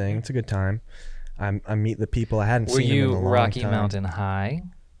Colorado, everything. yeah. It's a good time. I meet the people I hadn't Were seen them you in a long Rocky time. Mountain High?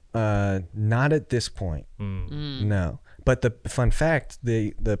 Not at this point. Mm. No. But the fun fact,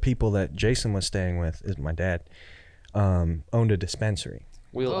 the people that Jason was staying with is my dad, owned a dispensary.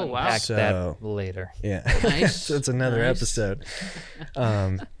 We'll Oh, wow. unpack So- that later. Yeah. Nice. So it's another Nice. episode.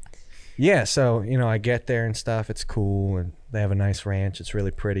 Yeah, so, you know, I get there and stuff. It's cool, and they have a nice ranch. It's really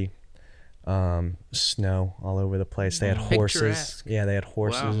pretty. Snow all over the place. They had horses. Picturesque. Yeah, they had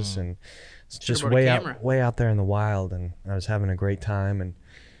horses, Wow. and it's Should've just brought a camera. way out there in the wild, and I was having a great time. And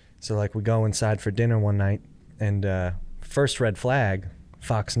so, like, we go inside for dinner one night, and first red flag,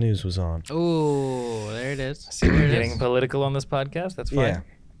 Fox News was on. Oh, there it is. See, we're getting political on this podcast. That's fine.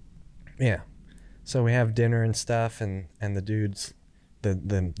 Yeah. So we have dinner and stuff, and the dude's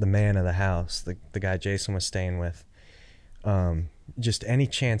the man of the house, the guy Jason was staying with. Just any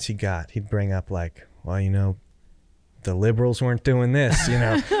chance he got, he'd bring up like, well, you know, the liberals weren't doing this, you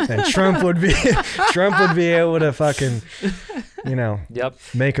know, and Trump would be able to fucking, you know, Yep.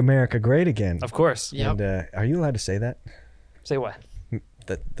 make America great again. Of course. Yep. And are you allowed to say that? Say what?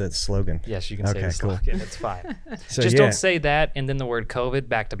 The slogan. Yes, you can say Okay, the cool. slogan. It's fine. So Just yeah, don't say that and then the word COVID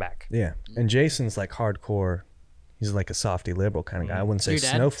back to back. yeah. And Jason's like hardcore. He's like a softy liberal kind of guy. I wouldn't say Your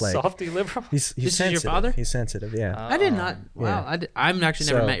dad? snowflake. Softy liberal. He's This is your sensitive. father? He's sensitive. Yeah. I did not. Wow. Yeah. I'm actually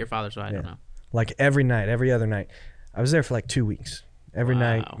never So, met your father, so I don't yeah. know. Like every night, every other night. I was there for like 2 weeks. Every Wow.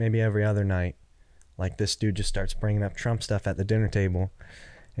 night, maybe every other night. Like this dude just starts bringing up Trump stuff at the dinner table.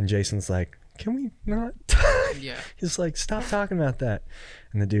 And Jason's like, can we not? Yeah. He's like, stop talking about that.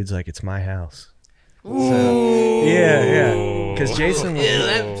 And the dude's like, it's my house. Ooh. Yeah. Because Jason was, Yeah,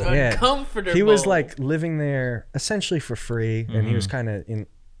 that's yeah. uncomfortable. he was like living there essentially for free. And he was Mm-hmm. kind of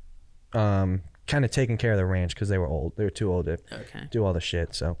in, kind of taking care of the ranch because they were old. They were too old to Okay. do all the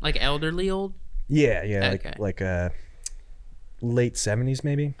shit. So Like elderly old? yeah, Okay. like late 70s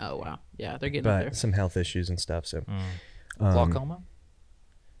maybe, Oh, wow. Yeah, they're getting up there. but some health issues and stuff. So Glaucoma?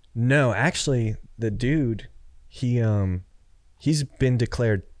 no, actually, the dude, he's been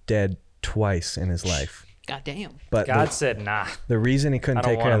declared dead twice in his life. God damn. But God said nah. the reason he couldn't I don't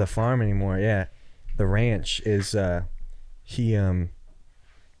take care want of the him. farm anymore, the ranch is he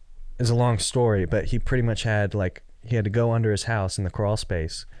is a long story, but he pretty much had he had to go under his house in the crawl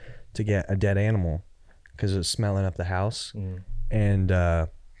space to get a dead animal because it was smelling up the house. And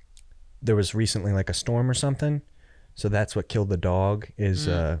there was recently like a storm or something, so that's what killed the dog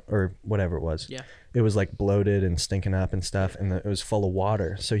or whatever it was. Yeah. It was like bloated and stinking up and stuff, and it was full of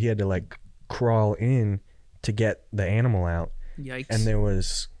water, so he had to like crawl in to get the animal out. Yikes. And there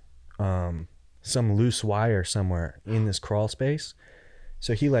was some loose wire somewhere in this crawl space,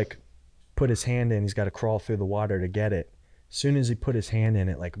 so he like put his hand in. He's got to crawl through the water to get it. As soon as he put his hand in,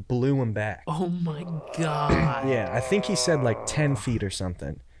 it like blew him back. Oh my god. Yeah, I think he said like 10 feet or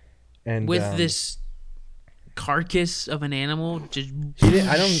something. And With this carcass of an animal just he didn't,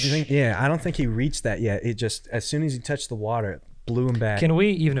 I don't think he reached that yet. It just, as soon as he touched the water, it blew him back. Can we,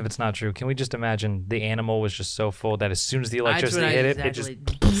 even if it's not true, can we just imagine the animal was just so full that as soon as the That's what electricity I hit it, it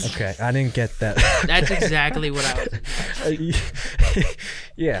just Okay, I didn't get that. That's exactly what I was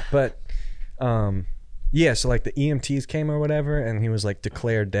Yeah, but yeah, so like the EMTs came or whatever, and he was like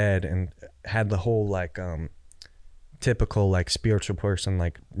declared dead and had the whole like typical like spiritual person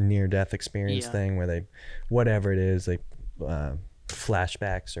like near death experience Yeah. thing where they, whatever it is, they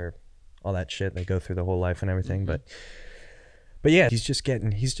flashbacks or all that shit. They go through the whole life and everything, but yeah, he's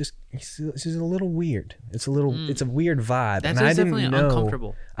a little weird. It's a weird vibe, That's and I didn't definitely know.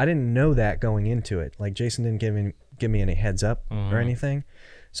 uncomfortable. I didn't know that going into it. Like Jason didn't give me any heads up or anything.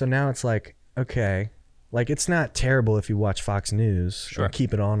 So now it's like, okay, like it's not terrible if you watch Fox News or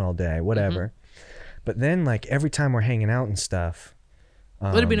keep it on all day, whatever. But then like every time we're hanging out and stuff,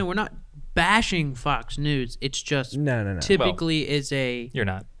 Let it be known, we're not bashing Fox News. It's just no. typically is a You're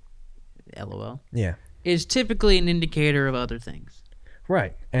not. LOL Yeah. is typically an indicator of other things.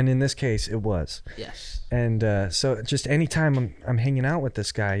 Right. And in this case, it was. Yes. And so just anytime I'm hanging out with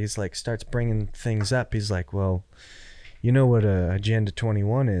this guy, he's like starts bringing things up. He's like, well, you know what Agenda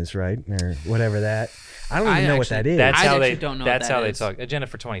 21 is, right? Or whatever that. I don't even know what that is. That's I how actually they don't know That's what that how they is. talk. Agenda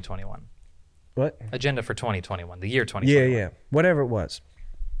for 2021. What? Agenda for 2021. The year 2021. Yeah. Whatever it was.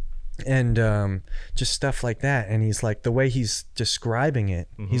 And just stuff like that. And he's like, the way he's describing it,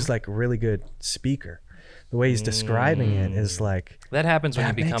 he's like a really good speaker. The way he's describing it is like, That happens when you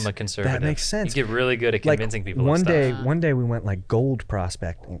That become makes- a conservative. that makes sense. You get really good at like convincing people one of stuff. day we went like gold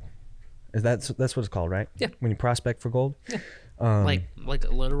prospecting. That's what it's called, right? Yeah. When you prospect for gold. Yeah. like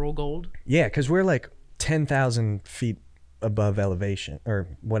literal gold. Yeah, because we're like 10,000 feet above elevation or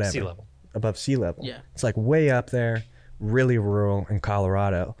whatever. Sea level. Above sea level. Yeah. It's like way up there, really rural in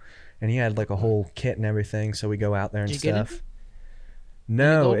Colorado. And he had like a whole kit and everything, so we go out there and Did you get stuff.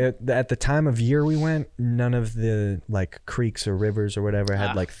 No, gold? at the time of year we went, none of the like creeks or rivers or whatever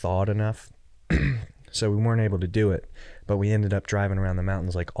had like thawed enough. So we weren't able to do it. But we ended up driving around the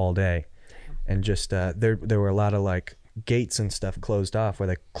mountains like all day. And just there were a lot of like gates and stuff closed off where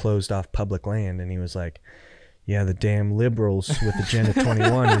they closed off public land, and he was like, yeah, the damn liberals with Agenda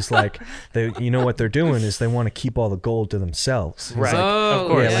 21 is like, you know what they're doing is they want to keep all the gold to themselves. He's Right. like, Of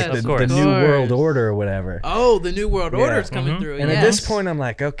course. yeah, yes, like of the course. New World Order or whatever. Oh, the New World Yeah. Order is coming through. And yes. at this point, I'm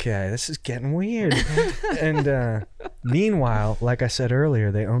like, okay, this is getting weird. And meanwhile, like I said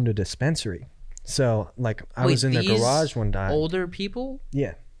earlier, they owned a dispensary. So, like, I Wait, was in their these garage one time. older people.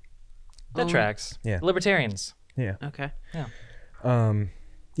 Yeah, That tracks. Yeah. Libertarians. yeah. Okay.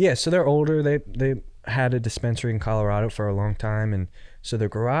 Yeah, so they're older. They had a dispensary in Colorado for a long time, and so their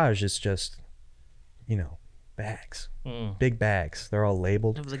garage is just, bags, big bags. They're all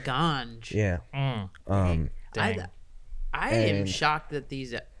labeled. Of the ganj. Yeah. Dang. I am And- shocked that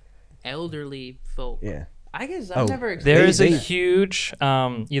these elderly folk. Yeah. I guess Oh, I've never There experienced is a they- huge,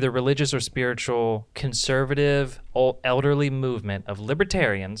 either religious or spiritual, conservative, elderly movement of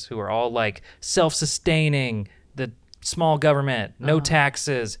libertarians who are all like self-sustaining, the small government, no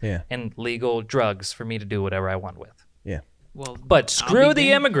taxes, Yeah. and legal drugs for me to do whatever I want with. Yeah. well, But I'll screw be the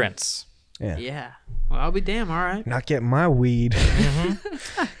damned. immigrants. Yeah. Yeah. Well, I'll be damn. All right. Not getting my weed.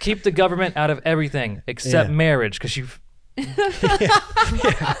 Keep the government out of everything except Yeah. marriage, because you.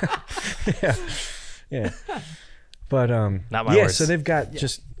 Yeah. But Not my yeah, words. so they've got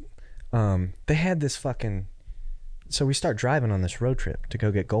just they had this fucking, so we start driving on this road trip to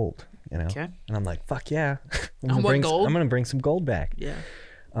go get gold, Okay. And I'm like, fuck yeah. want gold? I'm gonna bring some gold back. Yeah.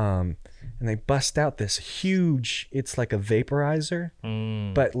 And they bust out this huge, it's like a vaporizer,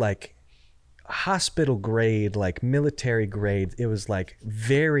 but like hospital grade, like military grade. It was like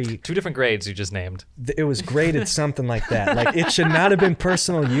very, Two different grades you just named. it was graded something like that. Like it should not have been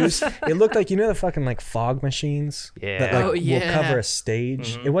personal use. It looked like, the fucking like fog machines that Yeah. like Oh, will yeah. cover a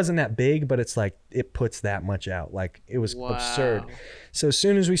stage. It wasn't that big, but it's like it puts that much out. Like it was absurd. Wow. So as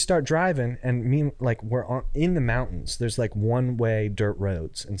soon as we start driving, and like we're in the mountains, there's like one way dirt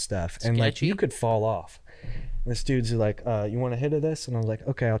roads and stuff, and like Sketchy. you could fall off. And this dude's like, you want a hit of this? And I was like,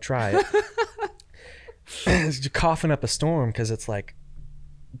 okay, I'll try it. He's coughing up a storm because it's like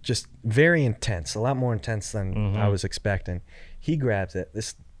just very intense, a lot more intense than I was expecting. He grabs it,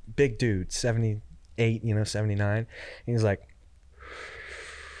 this big dude, 78, 79. He's like,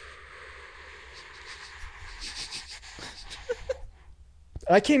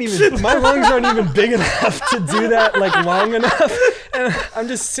 I can't even, my lungs aren't even big enough to do that like long enough. And I'm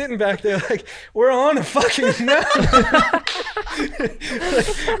just sitting back there like, we're on a fucking mountain. Like,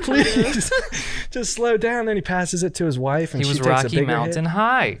 please, just slow down. Then he passes it to his wife, and He she was takes a Rocky bigger Mountain hit.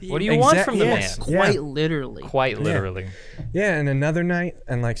 High. What do you want from the Yes. man? Yeah. Quite literally. Quite literally. Yeah, and another night,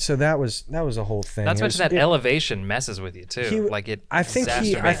 and like, so that was a whole thing. Not to It was- mention that it- elevation messes with you too. he- like it I think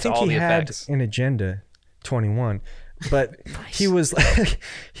exacerbates he all the had effects. an Agenda 21. But he was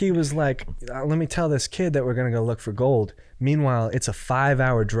like, let me tell this kid that we're gonna go look for gold. Meanwhile, it's a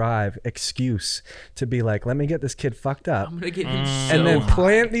 5-hour drive excuse to be like, let me get this kid fucked up, I'm gonna get him so and then high.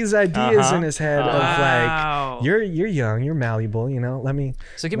 plant these ideas in his head Wow. of like, you're young, you're malleable, you know. Let me.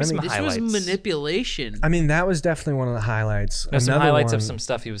 So give me some This highlights. was manipulation. I mean, that was definitely one of the highlights. No, some Another highlights one, of some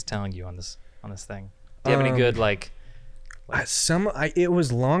stuff he was telling you on this thing. Do you have any good like? It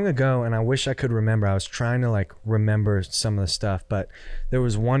was long ago, and I wish I could remember. I was trying to like remember some of the stuff, but there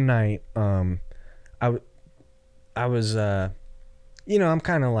was one night. I was, you know, I'm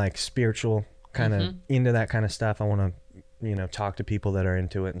kind of like spiritual, kind of into that kind of stuff. I want to, you know, talk to people that are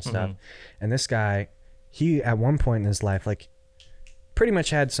into it and stuff. And this guy, he at one point in his life, like, pretty much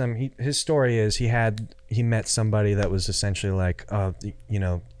had some. His story is he met somebody that was essentially like, you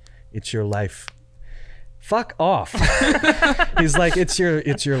know, it's your life. Fuck off. He's like, it's your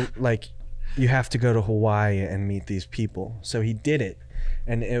like, you have to go to Hawaii and meet these people. So he did it.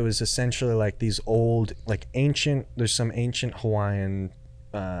 And it was essentially like these old, like ancient, there's some ancient Hawaiian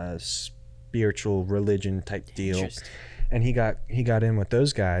spiritual religion type deal. And he got in with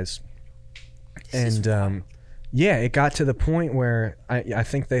those guys. And yeah, it got to the point where I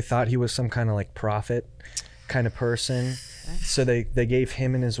think they thought he was some kind of like prophet kind of person. So they gave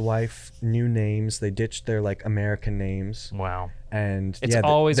him and his wife new names. They ditched their like American names. Wow. And It's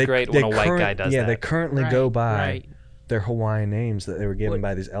always great when a white guy does yeah, that. they currently Right, go by right. their Hawaiian names that they were given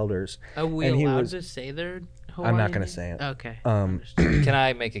by these elders. Are we And he allowed was- to say their I'm Hawaiian not gonna name? say it. Okay. Can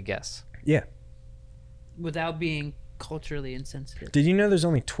I make a guess? Yeah. Without being culturally insensitive. Did you know there's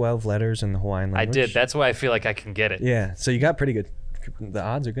only 12 letters in the Hawaiian I language? did. That's why I feel like I can get it. Yeah. So you got pretty good. The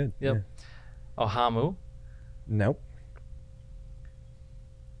odds are good. Yep. Yeah. Ohamu, Nope.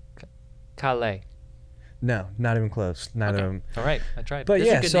 Kale. No, not even close. Neither of them. All right, I tried. But Those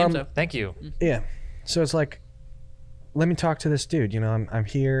are yeah, good so names, I'm, though. Thank you. yeah. So it's like, let me talk to this dude. You know, I'm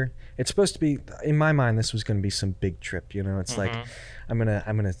here. It's supposed to be, in my mind, this was going to be some big trip. You know, it's like, I'm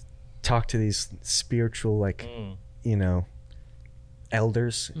gonna talk to these spiritual, like, you know,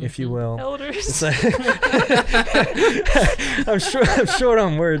 elders, if you will. Elders. It's like, I'm short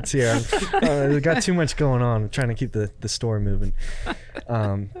on words here. I've got too much going on. I'm trying to keep the story moving.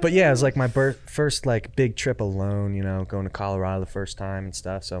 But yeah, it was like my first like big trip alone, you know, going to Colorado the first time and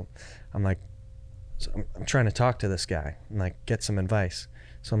stuff. So I'm like, I'm trying to talk to this guy and like get some advice.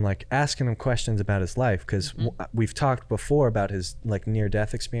 So I'm like asking him questions about his life because we've talked before about his like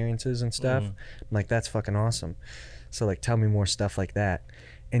near-death experiences and stuff. I'm like, that's fucking awesome. So like, tell me more stuff like that.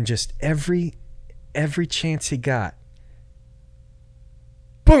 And just every chance he got,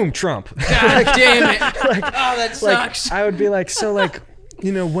 boom, Trump. God damn it. Like, Oh, that sucks. I would be like, so like,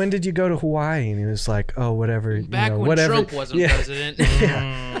 you know, when did you go to Hawaii? And he was like, oh, whatever. Back you know, when whatever. Trump wasn't Yeah. president.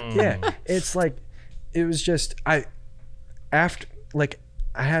 Yeah. It's like, it was just, I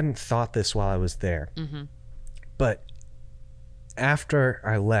hadn't thought this while I was there. But after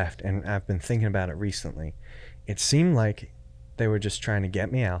I left, and I've been thinking about it recently, it seemed like they were just trying to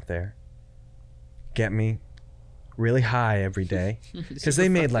get me out there, get me really high every day, because they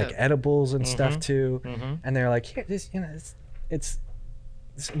made like edibles and stuff too, and they're like, here, this, you know, it's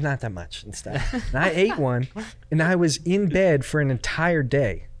not that much and stuff. And I ate one, and I was in bed for an entire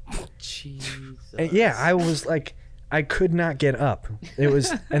day. Jesus. And yeah, I was like, I could not get up. It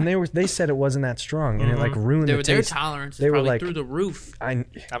was, and they said it wasn't that strong, and it like ruined the Their taste. tolerance is They were probably like- through the roof. I'm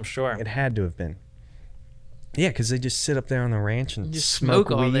sure. It had to have been. Yeah, because they just sit up there on the ranch and Just smoke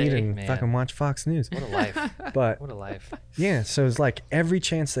smoke all weed day. and Man. fucking watch Fox News. What a life. But What a life. yeah, so it's like every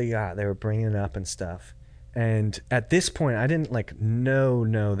chance they got, they were bringing it up and stuff. And at this point, I didn't like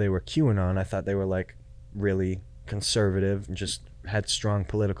know they were QAnon. I thought they were like really conservative and just had strong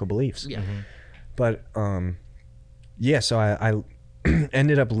political beliefs. Yeah. But yeah, so I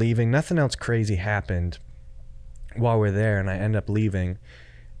ended up leaving. Nothing else crazy happened while we're there, and I ended up leaving.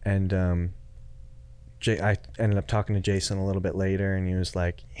 And I ended up talking to Jason a little bit later, and he was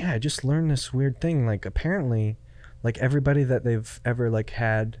like, yeah, I just learned this weird thing. Like, apparently, like, everybody that they've ever, like,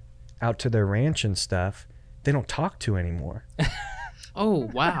 had out to their ranch and stuff, they don't talk to anymore. Oh,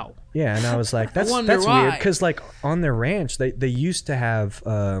 wow. Yeah, and I was like, that's wonder weird, why. because, like, on their ranch, they used to have,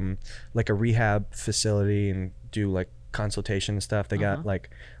 like, a rehab facility and do, like, consultation and stuff. They got, like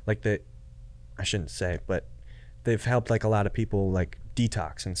the, I shouldn't say, but they've helped, like, a lot of people, like,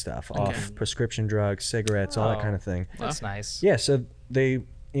 detox and stuff off prescription drugs, cigarettes, all that kind of thing. That's nice. Yeah, so they,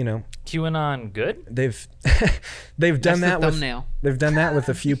 you know, QAnon good? they've done That's that the with thumbnail. they've done that with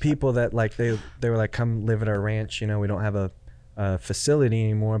a few people that like they were like, come live at our ranch, you know, we don't have a facility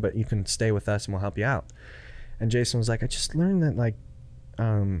anymore, but you can stay with us and we'll help you out. And Jason was like, I just learned that like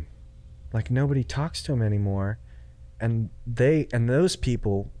nobody talks to him anymore, those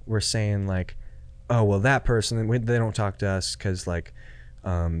people were saying like, oh well, that person they don't talk to us because like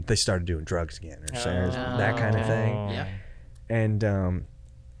they started doing drugs again or that kind of thing. Yeah. And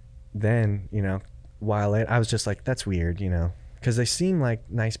then while I was just like, that's weird, because they seem like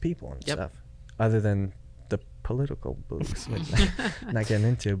nice people and stuff, other than the political beliefs, which I'm not getting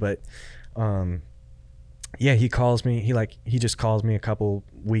into. But he calls me. He just calls me a couple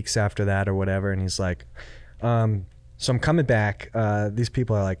weeks after that or whatever, and he's like, so I'm coming back. These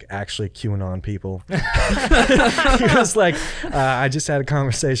people are like actually QAnon people. He was like, I just had a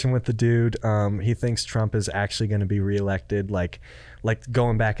conversation with the dude. He thinks Trump is actually going to be reelected, like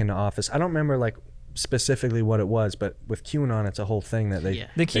going back into office. I don't remember like specifically what it was, but with QAnon, it's a whole thing that they. Yeah.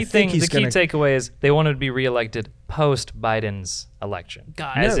 The key takeaway is they wanted to be reelected post Biden's election.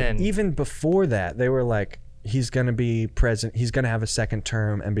 Even before that, they were like, he's going to be president. He's going to have a second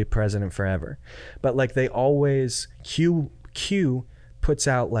term and be president forever. But like they always Q puts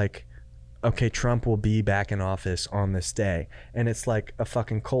out like, okay, Trump will be back in office on this day, and it's like a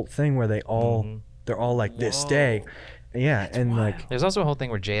fucking cult thing where they're all like this day. Yeah, that's and wild. Like there's also a whole thing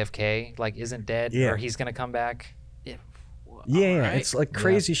where JFK like isn't dead or he's gonna come back. Yeah, right. It's like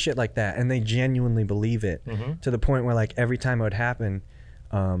crazy shit like that, and they genuinely believe it to the point where like every time it would happen,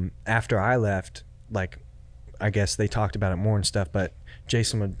 after I left, like I guess they talked about it more and stuff, but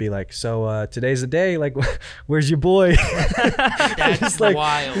Jason would be like, so today's the day, like where's your boy? That's like,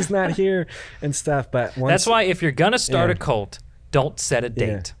 wild. He's not here and stuff. But that's why if you're gonna start a cult, don't set a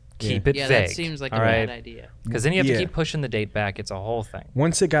date. Keep it vague. That seems like a bad idea. Because then you have to keep pushing the date back. It's a whole thing.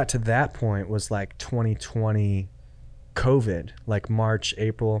 Once it got to that point was like 2020 COVID, like March,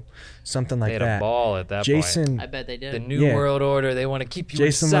 April, something like that. They had a ball at that point. I bet they did. The New World Order, they want to keep you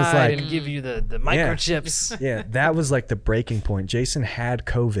inside and give you the microchips. Yeah, that was like the breaking point. Jason had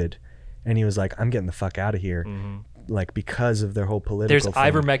COVID, and he was like, I'm getting the fuck out of here. Like because of their whole political thing.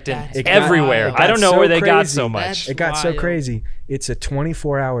 Ivermectin everywhere. I don't know where they got so much. It got so crazy. It's a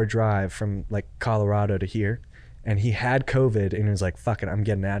 24-hour drive from like Colorado to here, and he had COVID and he was like, fuck it, I'm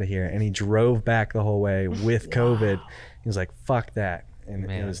getting out of here. And he drove back the whole way with COVID. He was like, fuck that.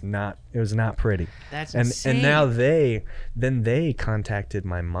 And it was not pretty. That's insane. And now they contacted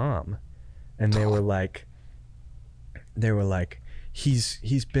my mom, and they were like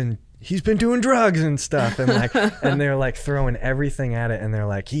he's been doing drugs and stuff, and like and they're like throwing everything at it, and they're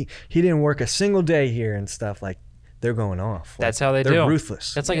like he didn't work a single day here and stuff. Like they're going off. That's how they're do.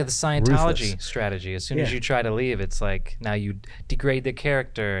 Ruthless. That's like the Scientology strategy. As soon as you try to leave, it's like now you degrade their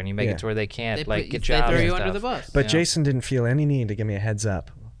character and you make it to where they can't get jobs. They throw you under the bus. But Jason didn't feel any need to give me a heads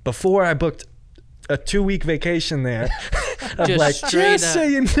up before I booked a 2-week vacation there. Just so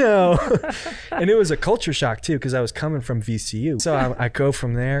you know. And it was a culture shock too, because I was coming from VCU. So I go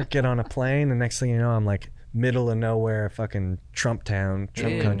from there, get on a plane, and next thing you know, I'm like middle of nowhere, fucking Trump town,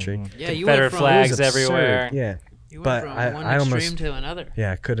 Trump country. Yeah, you Confederate went from flags everywhere. Yeah. You went from one extreme to another.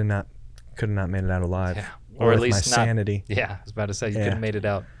 Yeah, could have not made it out alive. Yeah. Or at least my sanity. Yeah, I was about to say you could have made it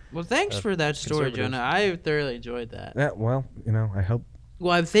out. Well, thanks for that story, Jonah. I thoroughly enjoyed that. Yeah, well, I hope.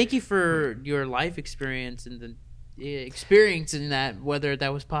 Well, I thank you for your life experience and the experience in that, whether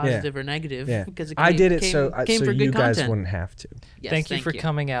that was positive or negative. Yeah. Because I did it so for you guys content. wouldn't have to. Yes, thank you for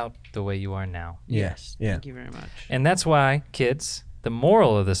coming out the way you are now. Yes. Yeah. Thank you very much. And that's why, kids, the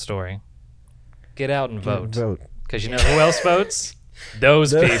moral of the story, get out and vote. Because you know who else votes?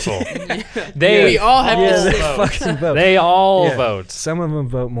 Those people. We all have to fucking vote. They all vote. Some of them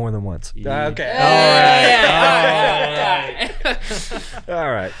vote more than once. Okay.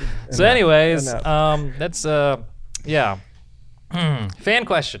 All right. So anyways, that's fan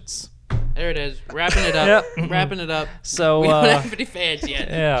questions. There it is. Wrapping it up. Wrapping it up. So we don't have any fans yet.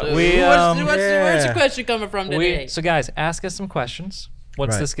 Yeah. So where's the question coming from today? So guys, ask us some questions.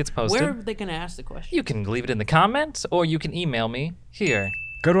 Once this gets posted. Where are they going to ask the question? You can leave it in the comments, or you can email me here.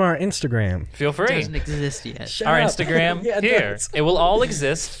 Go to our Instagram. Feel free. It doesn't exist yet. Instagram here. It will all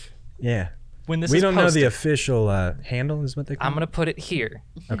exist. Yeah. When this we is don't posted. know the official handle is what they call it? I'm going to put it here.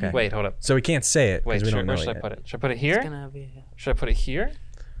 Okay. Wait, hold up. So we can't say it because we don't know where should it I put it? Should I put it here? Should I put it here?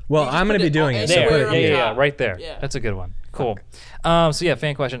 Well, I'm going to be doing it. There. So put it Yeah, right there. Yeah. That's a good one. Cool.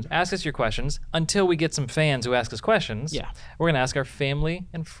 Fan questions. Ask us your questions until we get some fans who ask us questions. Yeah. We're going to ask our family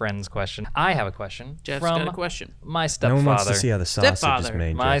and friends question. I have a question. Jeff's from got a question. My stepfather. No one wants to see how the sausage is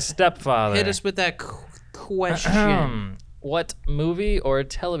made. My stepfather. Hit us with that question. What movie or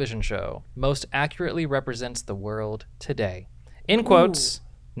television show most accurately represents the world today? In quotes,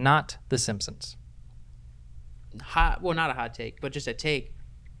 not The Simpsons. Not a hot take, but just a take.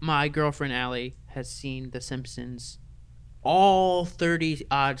 My girlfriend Allie has seen The Simpsons all 30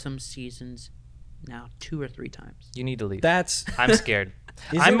 odd some seasons now 2 or 3 times. You need to leave. That's I'm scared.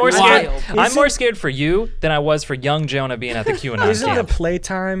 Isn't I'm more it scared. wild? I'm more scared for you than I was for young Jonah being at the QAnon Isn't the camp.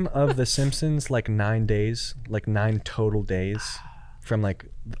 playtime of The Simpsons like 9 days, like 9 total days, from like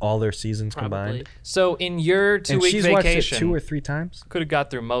all their seasons Probably. combined? So in your And 2-week she's watched it vacation, 2 or 3 times. could have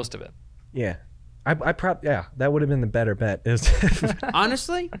got through most of it. Yeah, yeah, that would have been the better bet.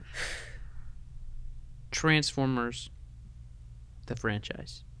 Honestly, Transformers, the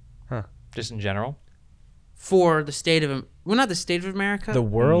franchise, Just in general. for the state of not the state of America. The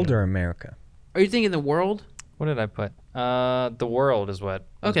world or America? Are you thinking the world? What did I put? The world is what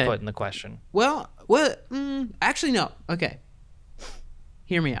was Okay. put in the question. Well, actually no. Okay,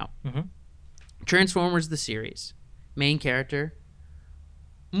 hear me out. Mhm. Transformers the series, main character,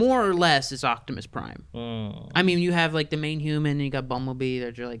 more or less is Optimus Prime. I mean, you have like the main human, and you got Bumblebee.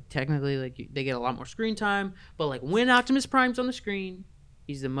 They're like technically like they get a lot more screen time, but like when Optimus Prime's on the screen,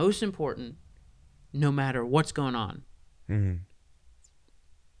 he's the most important, no matter what's going on. Mm-hmm.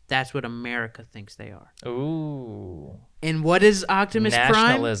 That's what America thinks they are. Ooh. And what is Optimus Prime?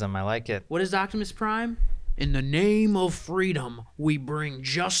 Nationalism. I like it. What is Optimus Prime? In the name of freedom, we bring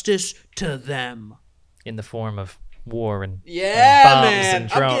justice to them. In the form of war and Yeah, bombs man. and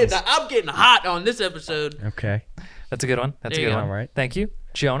drones. I'm getting hot on this episode. Okay. That's a good one. That's There a you good go. one. All right. Thank you.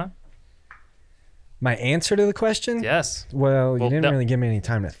 Jonah? My answer to the question? Yes. Well, you didn't no, really give me any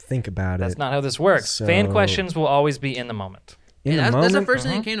time to think about That's it. not how this works. Fan So- questions will always be in the moment. In Yeah, the that's the moment, first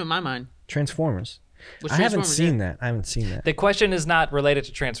thing that came to my mind. Transformers. Was I haven't Transformers, seen yeah. that. I haven't seen that. The question is not related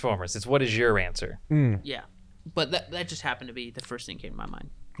to Transformers. It's what is your answer? Yeah. But that just happened to be the first thing that came to my mind.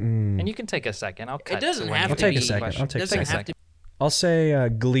 And you can take a second. I'll cut. It doesn't to when have you to take a be. second. question. I'll take a Doesn't second. have to. I'll say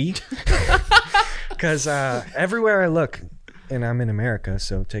Glee. Because everywhere I look, and I'm in America,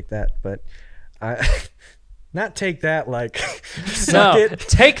 so take that. But I not take that like suck No, it.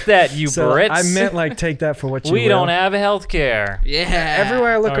 take that, you So Brits. I meant like take that for what you we will. don't have health care. Yeah.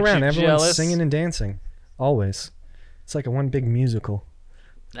 Everywhere I look Aren't around, you everyone's jealous? singing and dancing. Always. It's like a one big musical.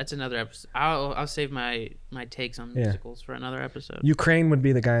 That's another episode. I'll save my takes on Yeah. musicals for another episode. Ukraine would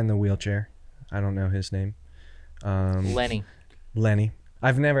be the guy in the wheelchair. I don't know his name. Lenny. Lenny.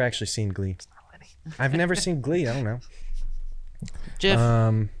 I've never actually seen Glee. I've never seen Glee. I don't know. Jeff.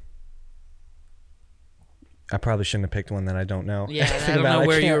 I probably shouldn't have picked one that I don't know. Yeah, I Think don't about know it.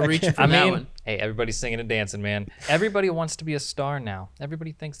 where you can't- were I reaching can't- for I that mean, one. hey, everybody's singing and dancing, man. Everybody wants to be a star now.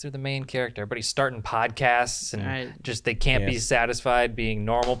 Everybody thinks they're the main character. Everybody's starting podcasts and Right. just they can't be Yeah. satisfied being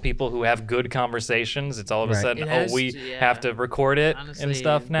normal people who have good conversations. It's all of a Right. sudden, It has we to- yeah. have to record it Honestly, and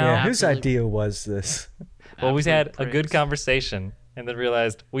stuff now. Yeah, whose Absolute- idea was this? Well, we Absolute had a good pricks. conversation and then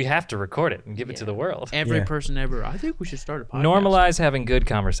realized we have to record it and give it to the world. Every Yeah. person ever. I think we should start a podcast. Normalize having good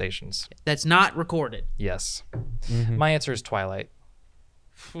conversations. That's not recorded. Yes. Mm-hmm. My answer is Twilight.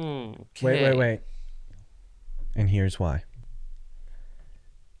 Wait. And here's why.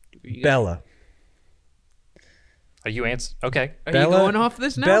 You Bella. Are you okay. Are Bella- you going off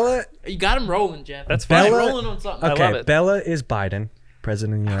this now? Bella. You got him rolling, Jeff. That's He's fine. Bella- rolling on something. I Okay, love it. Bella is Biden,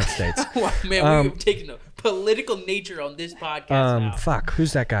 president of the United States. Wow, man, we've taken a political nature on this podcast now. Fuck,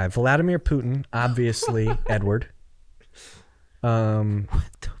 who's that guy? Vladimir Putin, obviously Edward. Fuck,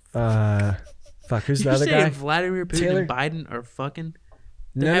 who's the You're other saying guy? Vladimir Putin Taylor? and Biden are fucking.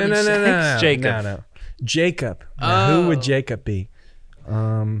 No, They're no, having no, no, no, sex? no, Jacob. No. Jacob. Now, who would Oh. Jacob be?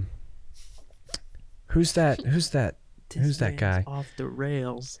 Who's that? Who's that? This Who's that man's guy? Off the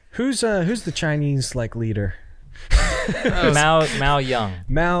rails. Who's the Chinese like leader? Mao Young.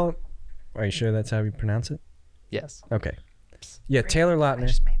 Mao. Are you sure that's how you pronounce it? Yes. Okay. Yeah, Taylor Lautner.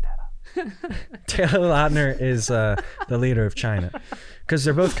 Made that up. Taylor Lautner is the leader of China, because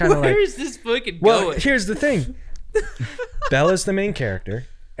they're both kind of like. Where is this fucking Well, going? here's the thing. Bella's the main character,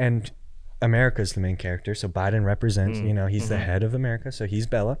 and America's the main character. So Biden represents, he's the head of America, so he's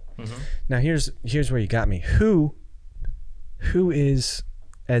Bella. Now here's where you got me. Who is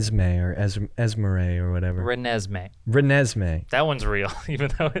Esme or Esmeralda or whatever? Renesmee. Renesmee. That one's real, even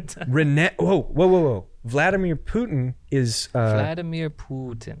though it's Whoa. Vladimir Putin is Vladimir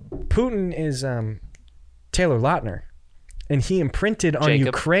Putin. Putin is Taylor Lautner, and he imprinted on Jacob.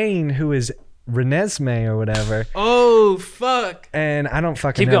 Ukraine, who is Renesmee or whatever. Oh fuck! And I don't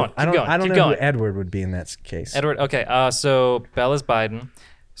fucking Keep know. going, I don't keep going, I don't keep know going. who Edward would be in that case. Edward. Okay. So Bella's Biden.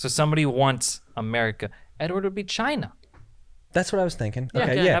 So somebody wants America. Edward would be China. That's what I was thinking. Yeah,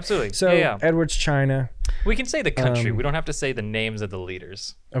 Okay, yeah, yeah. absolutely. So Yeah. Edward's China. We can say the country. We don't have to say the names of the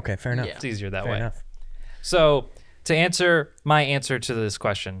leaders. Okay, fair enough. Yeah. It's easier that Fair way. enough. So to answer my answer to this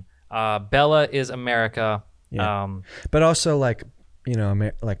question, Bella is America. Yeah. But also like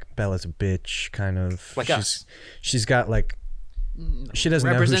like Bella's a bitch, kind of. Like us. She's got like she doesn't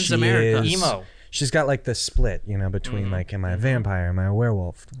know who Represents she America. is. Emo. she's got like the split, between like, am I a vampire? Am I a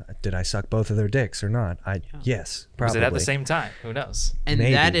werewolf? Did I suck both of their dicks or not? Yes, probably. Was it at the same time? Who knows? And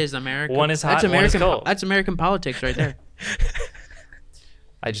Maybe. that is America. One is hot, that's one is American, cold. That's American politics right there.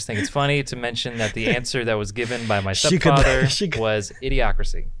 I just think it's funny to mention that the answer that was given by my She could- stepfather she could- was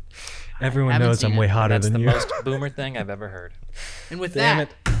idiocracy. Everyone haven't knows seen I'm way it. hotter That's than the you. most boomer thing I've ever heard. And with Damn that,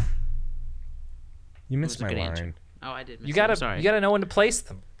 it. You was missed a my good line. answer. Oh, I did. Miss You it. gotta, I'm sorry. you gotta know when to place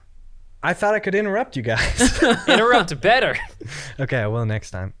them. I thought I could interrupt you guys. Interrupt better. Okay, I will next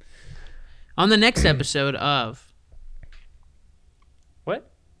time. On the next episode of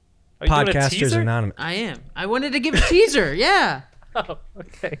What? Are you doing a Podcasters teaser? Anonymous. I Am. I wanted to give a teaser. Yeah. Oh,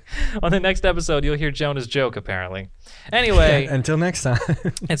 okay. On the next episode, you'll hear Jonah's joke, apparently. Anyway, Until next time.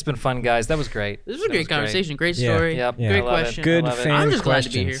 it's been fun, guys. That was great. This was a great conversation. Great Yeah. story. Yep. Yeah. Great I love it. question. Good I love it. fan I'm just glad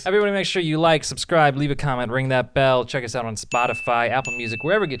questions. to be here. Everybody make sure you like, subscribe, leave a comment, ring that bell. Check us out on Spotify, Apple Music,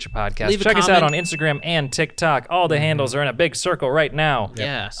 wherever you get your podcasts. Leave a Check us out on comment. Instagram and TikTok. All the handles are in a big circle right now.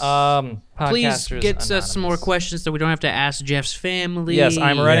 Yes. Please Please get us some more questions so we don't have to ask Jeff's family. Yes,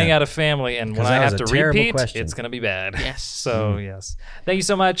 I'm running Yeah. out of family, and when 'Cause I that have was to a terrible repeat, question. it's going to be bad. Yes. So, yes. Thank you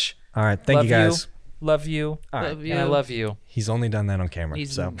so much. All right, thank Love you guys. Love you. All right. Love you. And I love you. He's only done that on camera.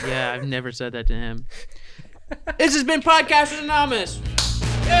 He's, so yeah, I've never said that to him. This has been Podcasters Anonymous.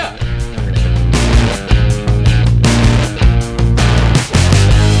 Yeah.